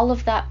sudden, all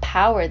of that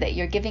power that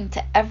you're giving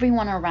to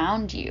everyone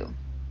around you,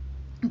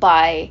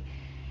 by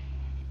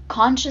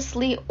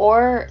consciously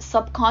or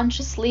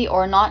subconsciously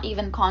or not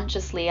even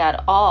consciously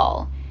at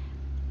all,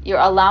 you're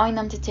allowing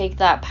them to take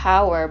that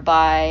power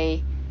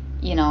by,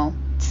 you know,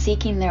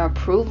 seeking their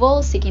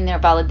approval, seeking their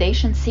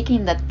validation,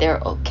 seeking that they're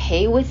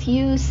okay with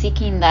you,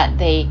 seeking that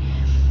they,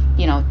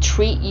 you know,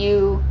 treat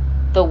you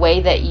the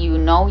way that you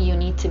know you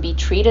need to be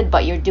treated,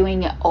 but you're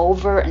doing it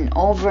over and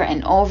over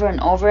and over and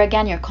over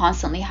again. You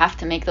constantly have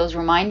to make those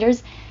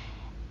reminders.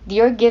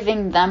 You're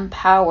giving them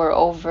power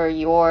over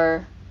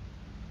your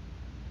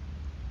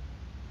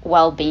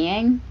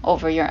well-being,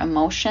 over your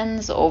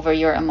emotions, over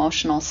your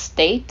emotional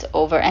state,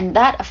 and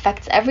that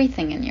affects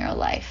everything in your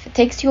life. It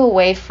takes you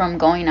away from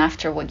going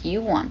after what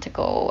you want to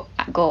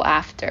go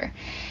after.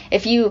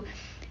 If you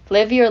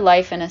live your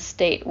life in a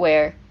state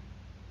where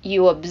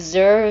you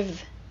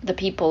observe the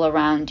people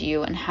around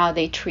you and how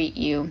they treat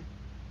you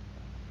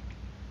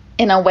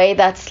in a way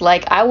that's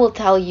like, I will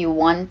tell you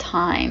one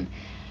time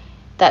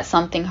that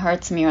something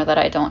hurts me or that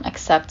I don't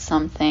accept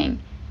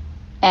something,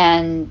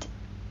 and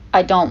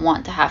I don't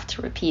want to have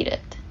to repeat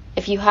it.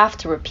 If you have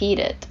to repeat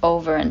it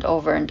over and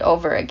over and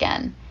over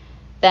again,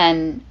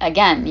 then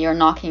again, you're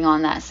knocking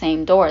on that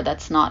same door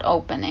that's not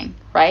opening,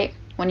 right?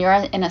 When you're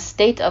in a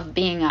state of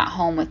being at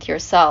home with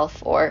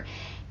yourself, or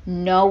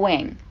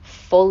knowing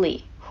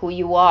fully who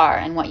you are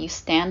and what you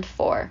stand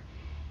for,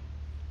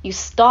 you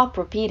stop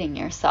repeating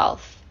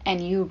yourself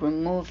and you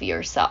remove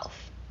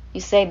yourself. You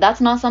say, that's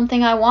not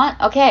something I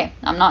want. Okay,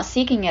 I'm not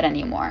seeking it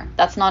anymore.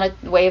 That's not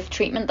a way of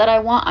treatment that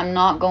I want. I'm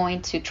not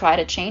going to try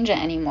to change it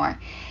anymore.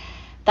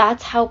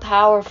 That's how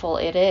powerful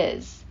it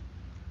is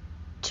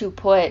to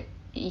put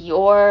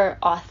your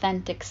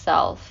authentic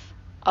self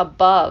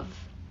above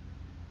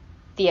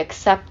the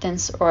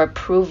acceptance or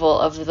approval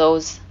of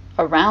those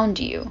around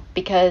you,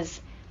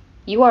 because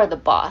you are the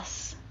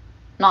boss,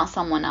 not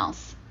someone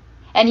else.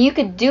 And you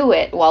could do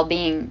it while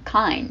being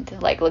kind.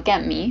 Like, look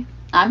at me.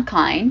 I'm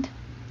kind.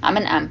 I'm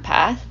an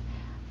empath,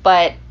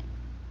 but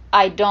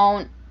I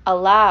don't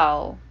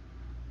allow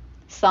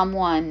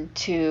someone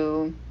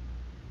to,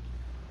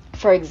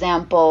 for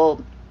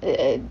example,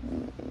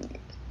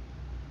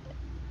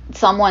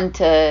 someone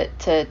to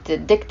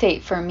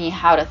dictate for me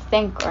how to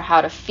think or how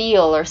to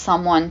feel, or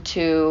someone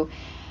to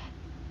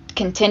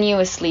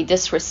continuously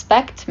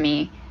disrespect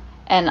me,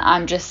 and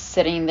I'm just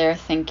sitting there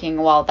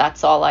thinking, well,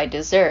 that's all I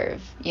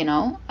deserve. You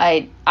know,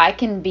 I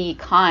can be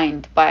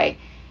kind by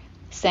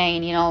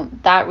saying, you know,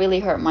 that really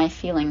hurt my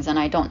feelings and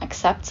I don't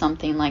accept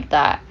something like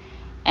that,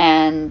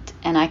 and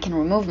I can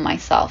remove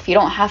myself. You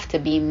don't have to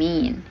be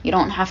mean. You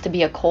don't have to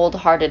be a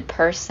cold-hearted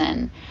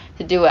person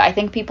to do it. I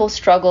think people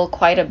struggle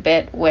quite a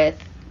bit with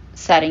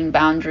setting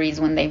boundaries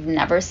when they've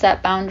never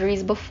set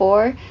boundaries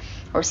before,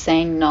 or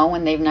saying no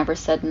when they've never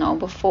said no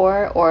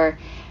before, or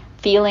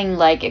feeling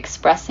like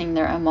expressing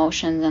their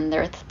emotions and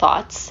their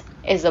thoughts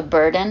is a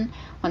burden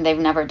when they've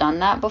never done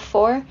that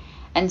before.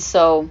 And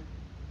so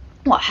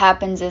what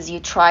happens is you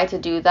try to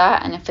do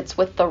that, and if it's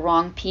with the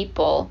wrong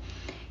people,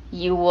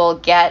 you will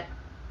get,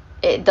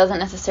 it doesn't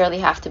necessarily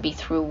have to be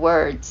through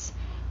words,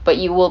 but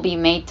you will be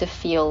made to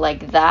feel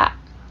like that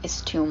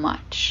is too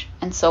much.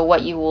 And so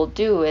what you will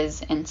do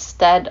is,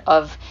 instead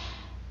of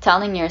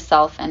telling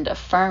yourself and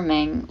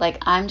affirming, like,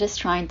 I'm just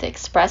trying to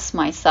express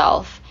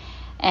myself,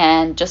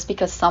 and just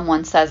because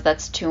someone says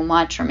that's too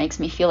much or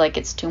makes me feel like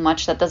it's too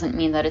much, that doesn't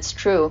mean that it's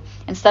true.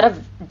 Instead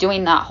of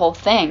doing that whole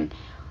thing,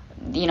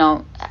 you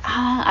know,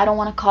 I don't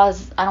want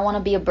to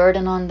be a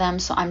burden on them,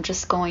 so I'm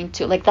just going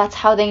to, like, that's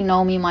how they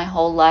know me my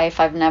whole life.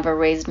 I've never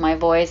raised my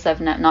voice.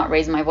 I've not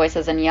raised my voice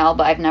as in yell,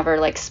 but I've never,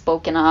 like,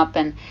 spoken up.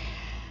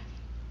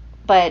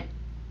 But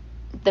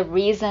the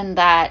reason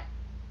that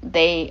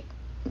they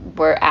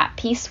were at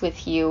peace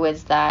with you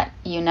is that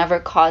you never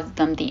caused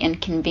them the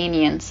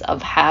inconvenience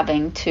of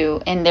having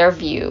to, in their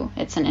view,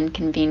 it's an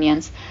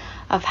inconvenience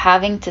of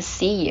having to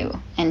see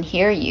you and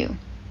hear you.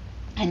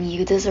 And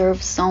you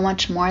deserve so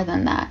much more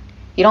than that.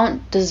 You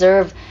don't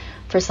deserve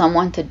for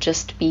someone to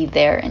just be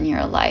there in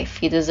your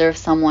life. You deserve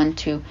someone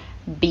to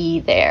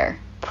be there,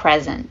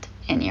 present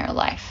in your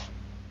life.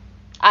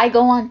 I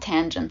go on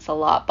tangents a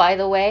lot, by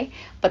the way,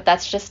 but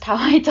that's just how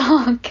I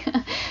talk.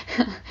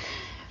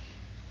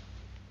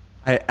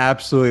 I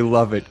absolutely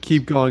love it.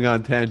 Keep going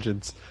on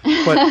tangents.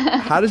 But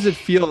how does it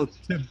feel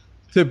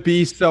to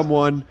be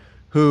someone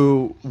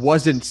who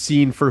wasn't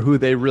seen for who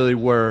they really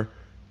were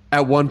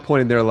at one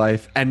point in their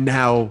life, and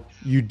now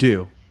you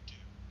do?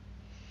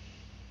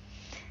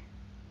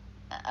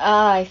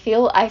 I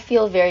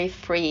feel very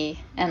free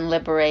and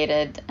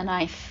liberated, and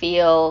I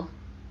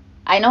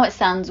know it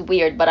sounds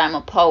weird, but I'm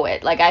a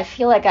poet. Like, I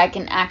feel like I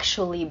can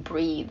actually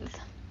breathe.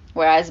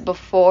 Whereas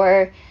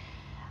before,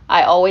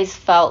 I always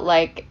felt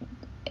like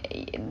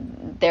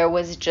there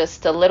was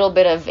just a little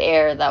bit of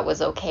air that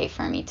was okay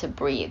for me to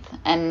breathe.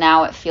 And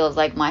now it feels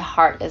like my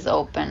heart is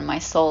open, my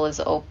soul is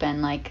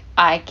open. Like,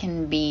 I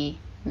can be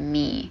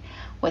me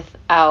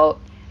without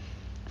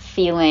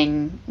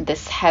feeling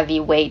this heavy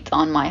weight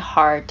on my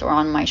heart or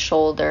on my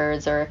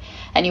shoulders,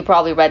 and you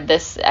probably read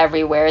this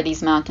everywhere,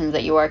 these mountains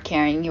that you are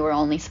carrying, you were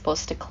only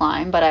supposed to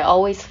climb. But I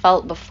always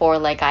felt before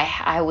like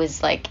I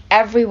was like,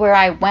 everywhere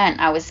I went,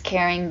 I was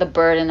carrying the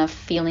burden of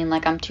feeling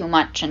like I'm too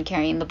much, and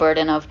carrying the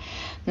burden of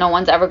no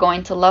one's ever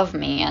going to love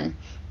me. And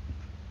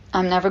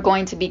I'm never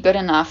going to be good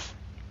enough.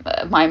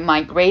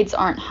 My grades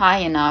aren't high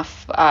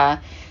enough. I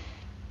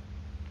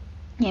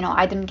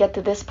didn't get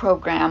to this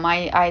program.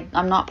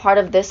 I'm not part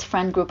of this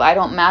friend group. I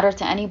don't matter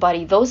to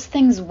anybody. Those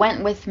things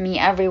went with me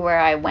everywhere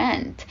I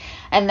went.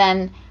 And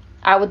then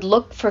I would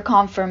look for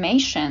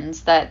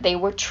confirmations that they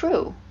were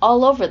true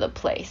all over the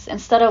place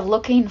instead of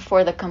looking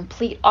for the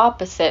complete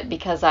opposite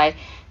because I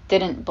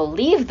didn't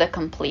believe the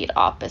complete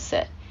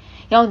opposite.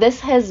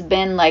 This has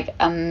been like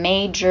a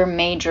major,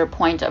 major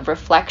point of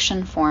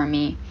reflection for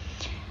me.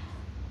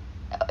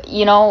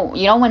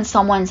 When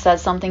someone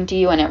says something to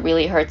you and it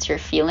really hurts your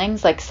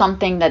feelings, like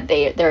something that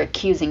they're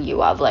accusing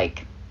you of,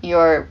 like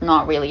you're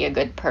not really a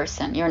good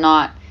person. You're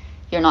not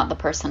the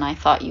person I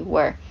thought you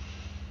were.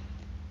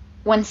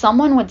 When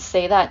someone would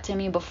say that to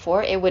me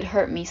before, it would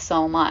hurt me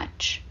so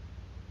much.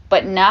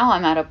 But now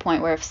I'm at a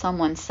point where if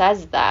someone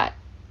says that,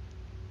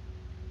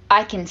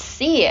 I can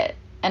see it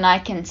and I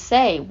can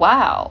say,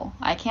 wow,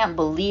 I can't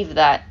believe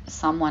that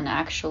someone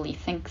actually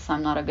thinks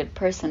I'm not a good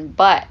person.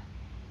 But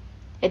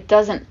it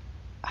doesn't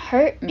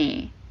hurt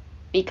me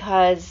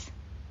because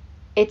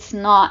it's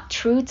not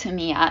true to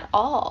me at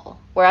all.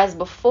 Whereas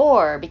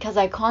before, because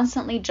I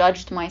constantly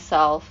judged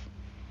myself,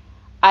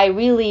 I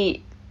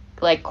really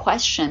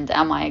questioned,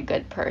 am I a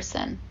good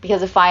person?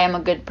 Because if I am a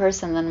good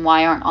person, then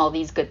why aren't all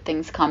these good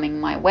things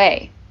coming my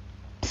way?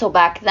 So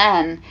back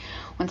then,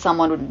 when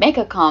someone would make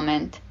a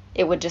comment,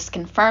 it would just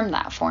confirm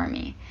that for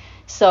me.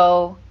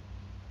 So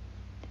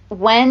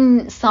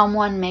when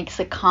someone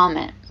makes a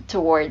comment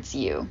towards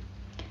you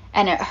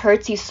and it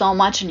hurts you so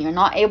much and you're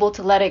not able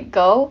to let it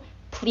go,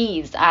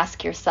 please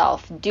ask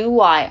yourself,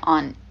 do I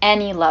on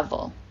any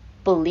level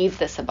believe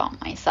this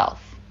about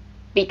myself?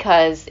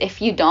 Because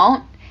if you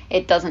don't,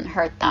 it doesn't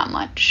hurt that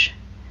much.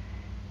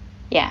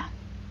 Yeah.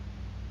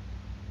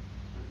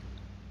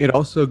 It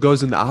also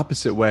goes in the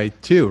opposite way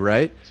too,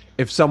 right?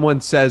 If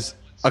someone says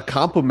a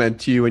compliment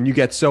to you and you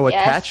get so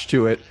Yes. attached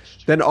to it,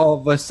 then all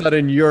of a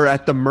sudden you're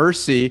at the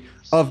mercy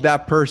of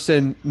that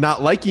person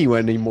not liking you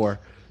anymore.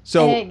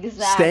 So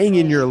staying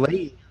in your Exactly.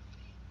 lane,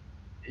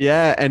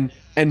 yeah,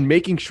 and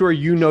making sure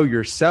you know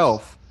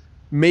yourself,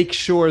 make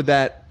sure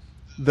that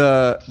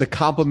the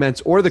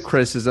compliments or the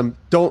criticism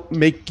don't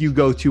make you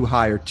go too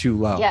high or too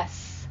low.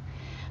 Yes.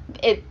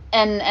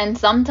 And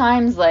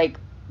sometimes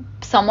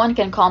someone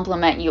can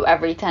compliment you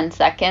every 10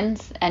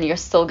 seconds and you're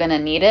still going to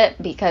need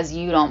it because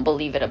you don't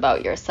believe it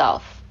about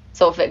yourself.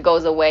 So if it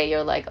goes away,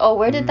 you're like, "Oh,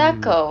 where did that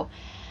Mm. go?"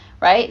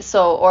 Right?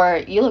 So,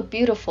 or you look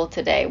beautiful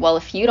today. Well,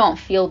 if you don't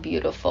feel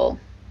beautiful,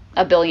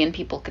 a billion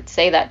people could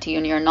say that to you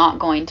and you're not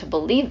going to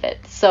believe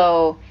it.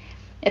 So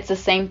it's the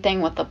same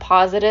thing with the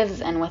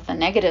positives and with the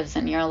negatives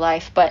in your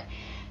life. But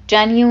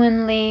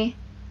genuinely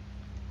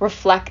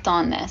reflect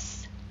on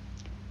this.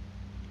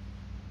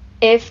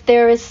 If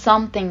there is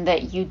something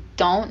that you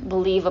don't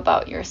believe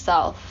about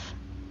yourself,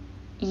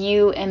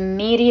 you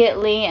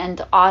immediately and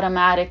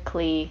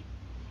automatically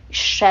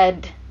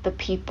shed the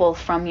people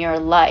from your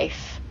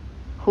life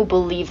who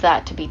believe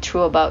that to be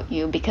true about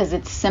you, because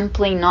it's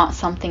simply not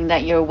something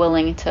that you're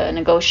willing to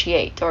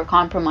negotiate or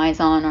compromise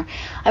on, or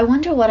I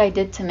wonder what I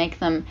did to make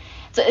them.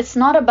 So it's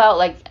not about,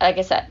 like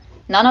I said,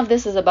 none of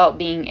this is about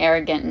being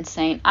arrogant and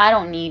saying I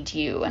don't need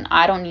you and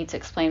I don't need to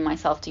explain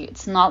myself to you.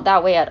 It's not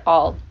that way at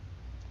all.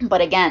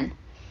 But again,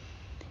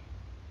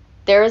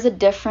 there is a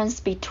difference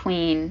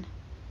between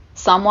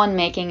someone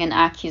making an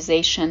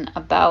accusation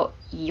about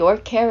your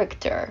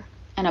character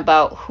and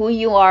about who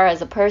you are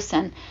as a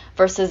person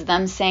versus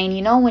them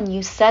saying, when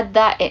you said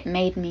that, it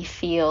made me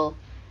feel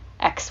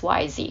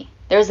XYZ.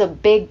 There's a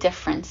big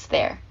difference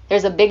there.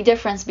 There's a big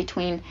difference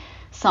between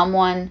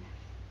someone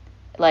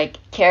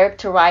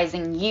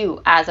characterizing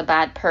you as a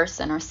bad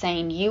person or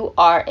saying you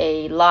are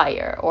a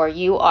liar or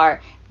you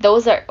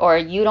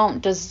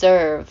don't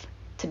deserve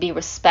to be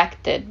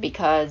respected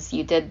because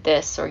you did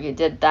this or you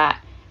did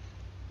that.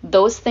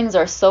 Those things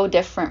are so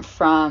different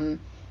from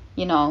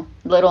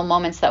little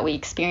moments that we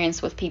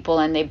experience with people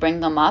and they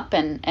bring them up,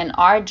 and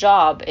our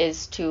job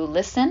is to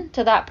listen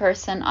to that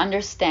person,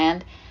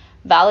 understand,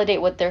 validate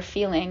what they're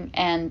feeling,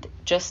 and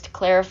just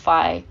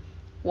clarify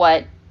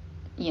what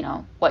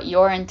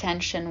your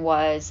intention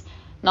was,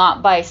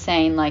 not by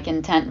saying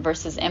intent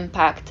versus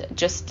impact.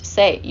 Just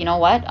say, you know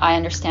what, I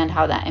understand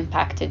how that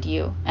impacted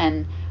you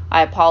and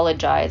I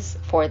apologize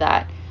for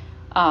that.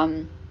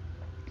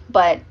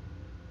 But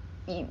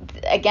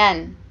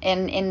again,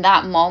 in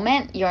that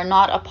moment, you're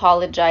not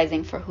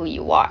apologizing for who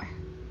you are.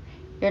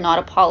 You're not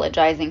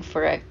apologizing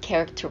for a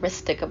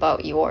characteristic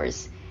about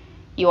yours.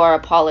 You are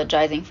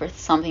apologizing for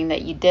something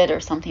that you did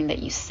or something that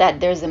you said.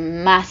 There's a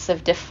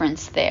massive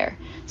difference there.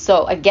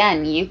 So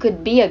again, you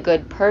could be a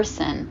good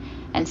person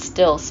and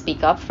still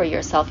speak up for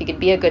yourself. You could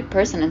be a good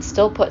person and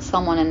still put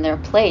someone in their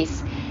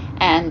place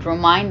and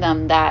remind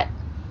them that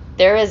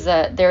there is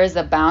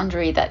a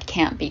boundary that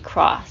can't be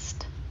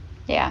crossed.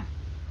 Yeah.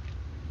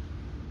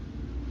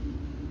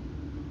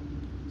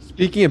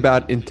 Speaking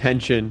about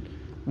intention,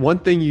 one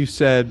thing you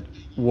said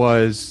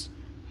was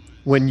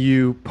when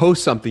you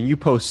post something, you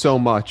post so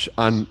much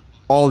on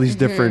all these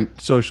different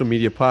social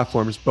media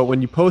platforms. But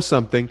when you post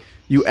something,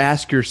 you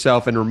ask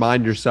yourself and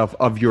remind yourself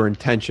of your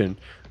intention,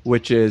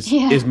 which is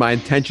my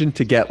intention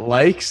to get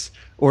likes,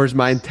 or is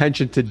my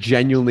intention to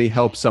genuinely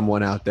help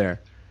someone out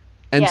there?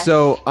 And Yes.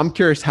 so I'm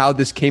curious how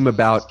this came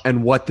about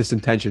and what this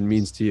intention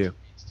means to you.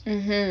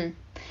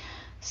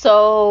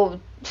 So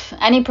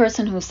any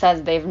person who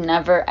says they've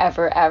never,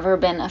 ever, ever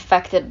been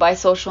affected by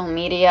social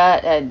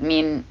media, I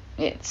mean,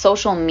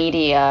 social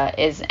media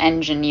is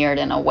engineered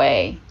in a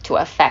way to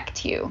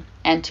affect you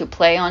and to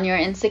play on your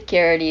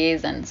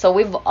insecurities. And so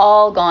we've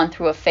all gone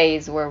through a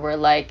phase where we're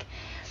like,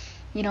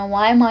 you know,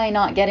 why am I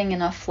not getting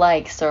enough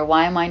likes, or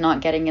why am I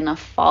not getting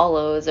enough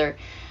follows?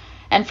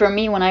 And for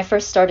me, when I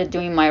first started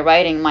doing my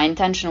writing, my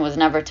intention was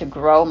never to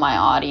grow my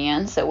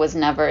audience. It was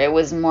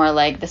more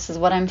like, this is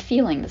what I'm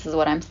feeling, this is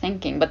what I'm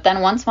thinking. But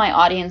then once my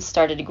audience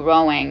started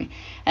growing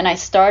and I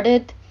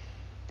started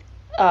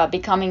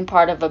becoming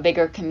part of a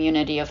bigger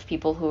community of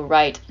people who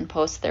write and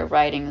post their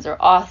writings, or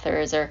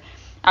authors, or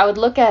I would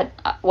look at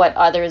what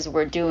others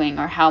were doing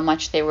or how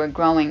much they were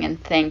growing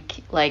and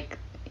think like,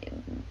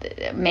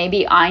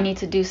 maybe I need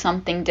to do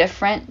something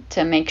different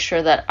to make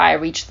sure that I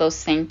reach those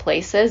same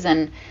places.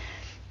 And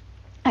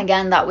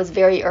again, that was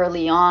very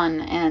early on.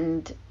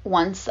 And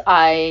once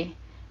I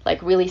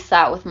really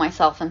sat with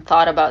myself and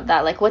thought about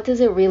that, like, what does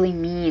it really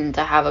mean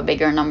to have a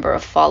bigger number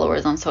of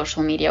followers on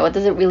social media? What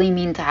does it really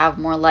mean to have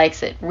more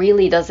likes? It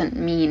really doesn't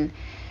mean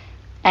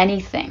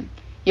anything.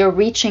 You're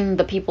reaching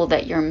the people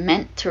that you're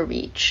meant to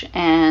reach.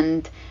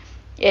 And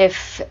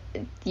if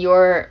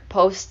your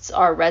posts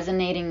are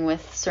resonating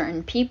with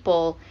certain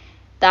people,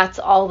 that's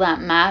all that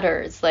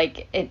matters.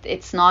 Like,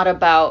 it's not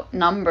about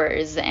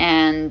numbers.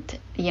 And,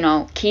 you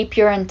know, keep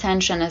your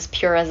intention as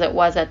pure as it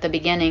was at the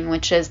beginning,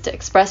 which is to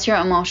express your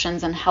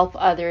emotions and help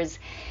others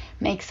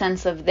make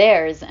sense of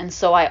theirs. And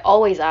so I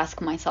always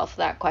ask myself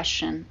that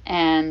question.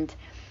 And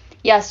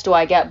yes, do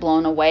I get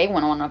blown away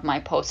when one of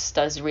my posts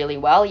does really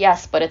well?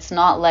 Yes, but it's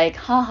not like,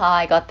 haha,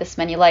 I got this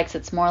many likes.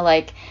 It's more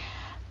like,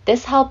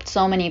 this helped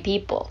so many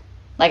people.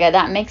 Like,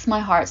 that makes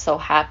my heart so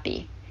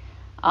happy.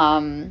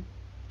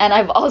 And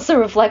I've also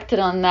reflected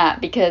on that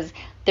because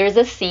there's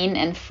a scene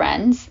in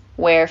Friends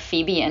where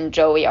Phoebe and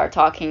Joey are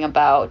talking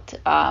about,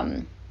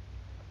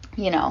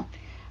 you know,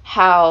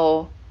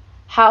 how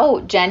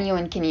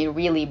genuine can you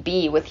really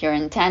be with your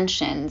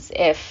intentions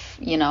if,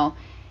 you know,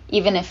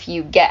 even if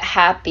you get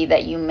happy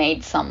that you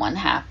made someone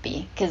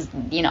happy, because,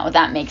 you know,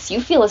 that makes you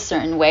feel a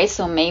certain way.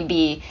 So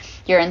maybe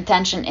your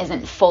intention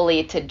isn't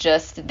fully to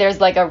just, there's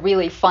like a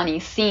really funny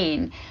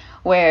scene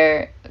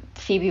where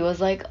Phoebe was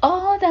like,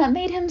 oh, that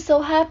made him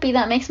so happy,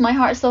 that makes my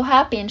heart so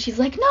happy, and she's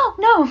like,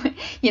 no,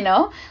 you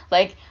know,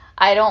 like,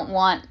 I don't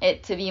want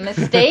it to be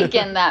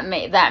mistaken that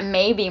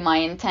maybe my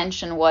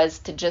intention was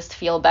to just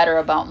feel better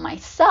about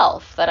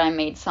myself, that I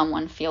made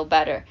someone feel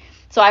better.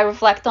 So I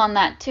reflect on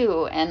that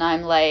too, and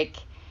I'm like,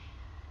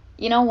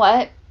 you know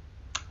what,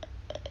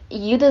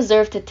 you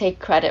deserve to take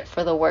credit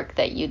for the work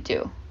that you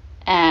do.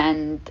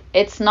 And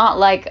it's not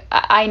like,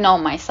 I know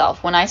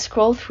myself, when I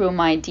scroll through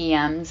my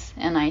DMs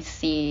and I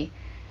see,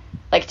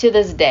 like, to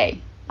this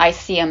day, I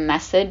see a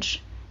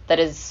message that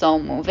is so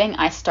moving,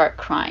 I start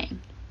crying.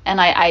 And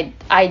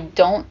I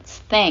don't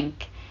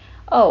think,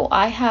 oh,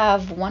 I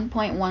have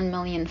 1.1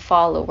 million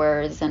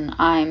followers, and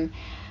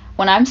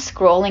when I'm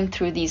scrolling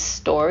through these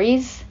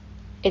stories,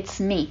 it's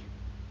me.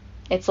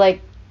 It's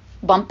like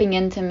bumping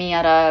into me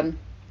at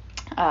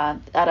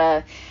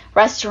a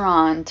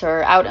restaurant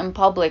or out in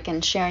public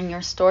and sharing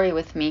your story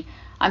with me.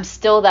 I'm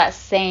still that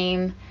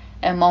same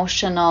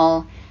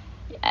emotional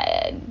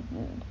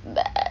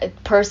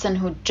person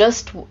who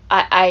just,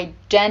 I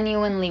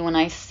genuinely, when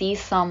I see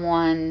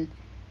someone,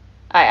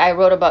 I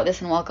wrote about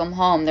this in Welcome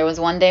Home. There was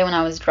one day when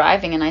I was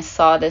driving and I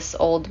saw this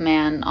old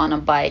man on a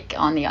bike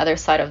on the other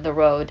side of the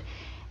road,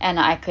 and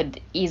I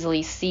could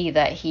easily see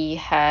that he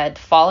had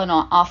fallen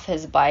off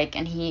his bike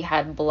and he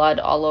had blood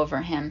all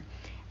over him.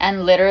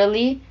 And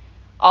literally,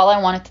 all I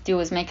wanted to do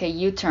was make a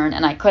U-turn,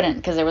 and I couldn't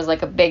because there was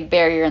like a big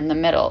barrier in the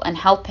middle, and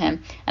help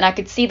him. And I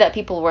could see that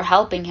people were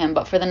helping him,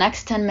 but for the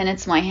next 10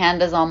 minutes, my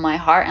hand is on my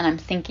heart and I'm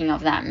thinking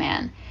of that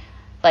man.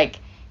 Like,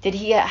 did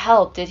he get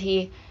help?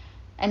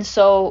 And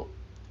so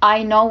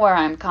I know where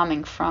I'm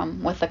coming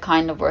from with the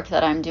kind of work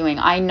that I'm doing.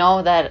 I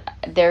know that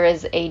there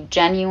is a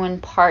genuine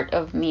part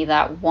of me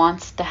that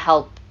wants to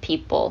help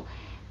people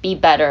be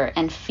better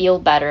and feel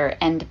better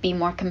and be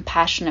more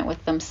compassionate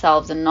with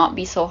themselves and not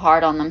be so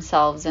hard on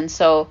themselves. And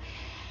so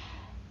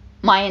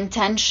my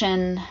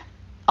intention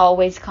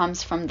always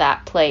comes from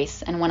that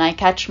place. And when I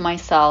catch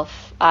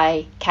myself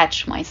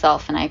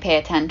and I pay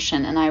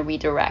attention and I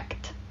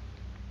redirect.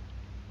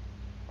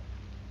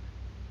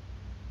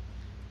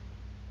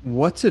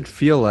 What's it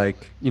feel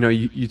like? You know,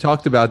 you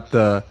talked about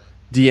the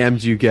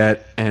DMs you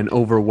get and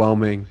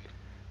overwhelming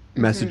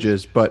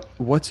messages, but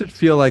what's it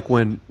feel like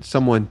when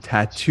someone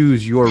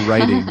tattoos your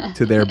writing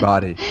to their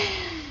body?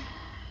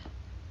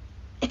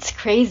 It's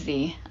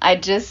crazy. I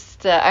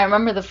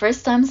remember the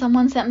first time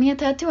someone sent me a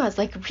tattoo, I was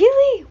like,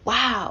 really?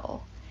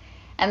 Wow.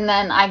 And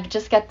then I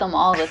just get them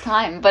all the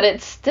time, but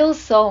it's still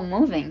so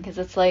moving because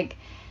it's like,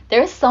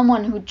 there's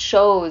someone who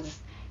chose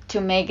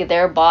to make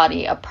their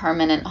body a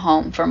permanent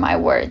home for my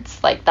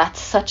words. Like,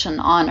 that's such an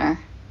honor.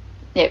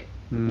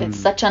 It's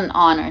such an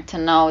honor to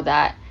know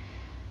that,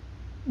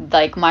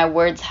 like, my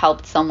words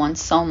helped someone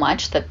so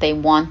much that they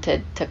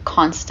wanted to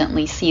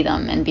constantly see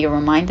them and be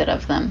reminded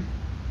of them.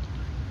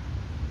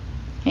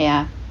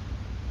 Yeah.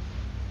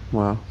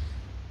 Wow.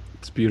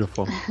 It's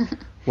beautiful.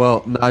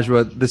 Well,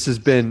 Najwa, this has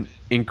been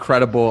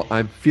incredible.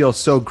 I feel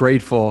so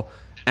grateful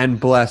and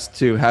blessed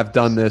to have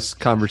done this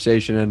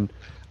conversation, and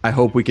I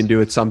hope we can do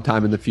it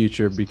sometime in the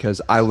future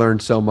because I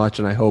learned so much,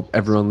 and I hope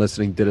everyone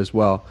listening did as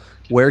well.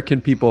 Where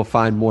can people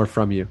find more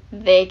from you?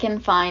 They can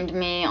find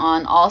me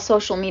on all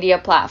social media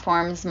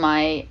platforms.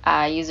 My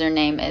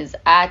username is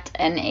at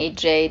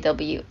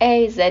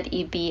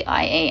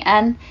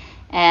NAJWAZEBIAN.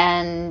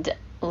 And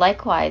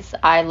likewise,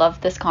 I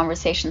love this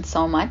conversation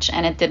so much,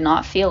 and it did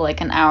not feel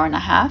like an hour and a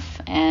half.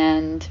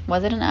 And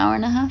was it an hour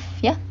and a half?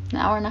 Yeah, an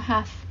hour and a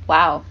half.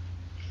 Wow.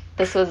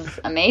 This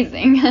was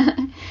amazing.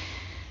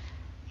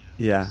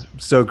 Yeah,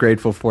 so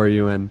grateful for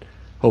you, and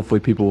hopefully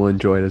people will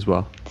enjoy it as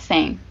well.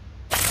 Same.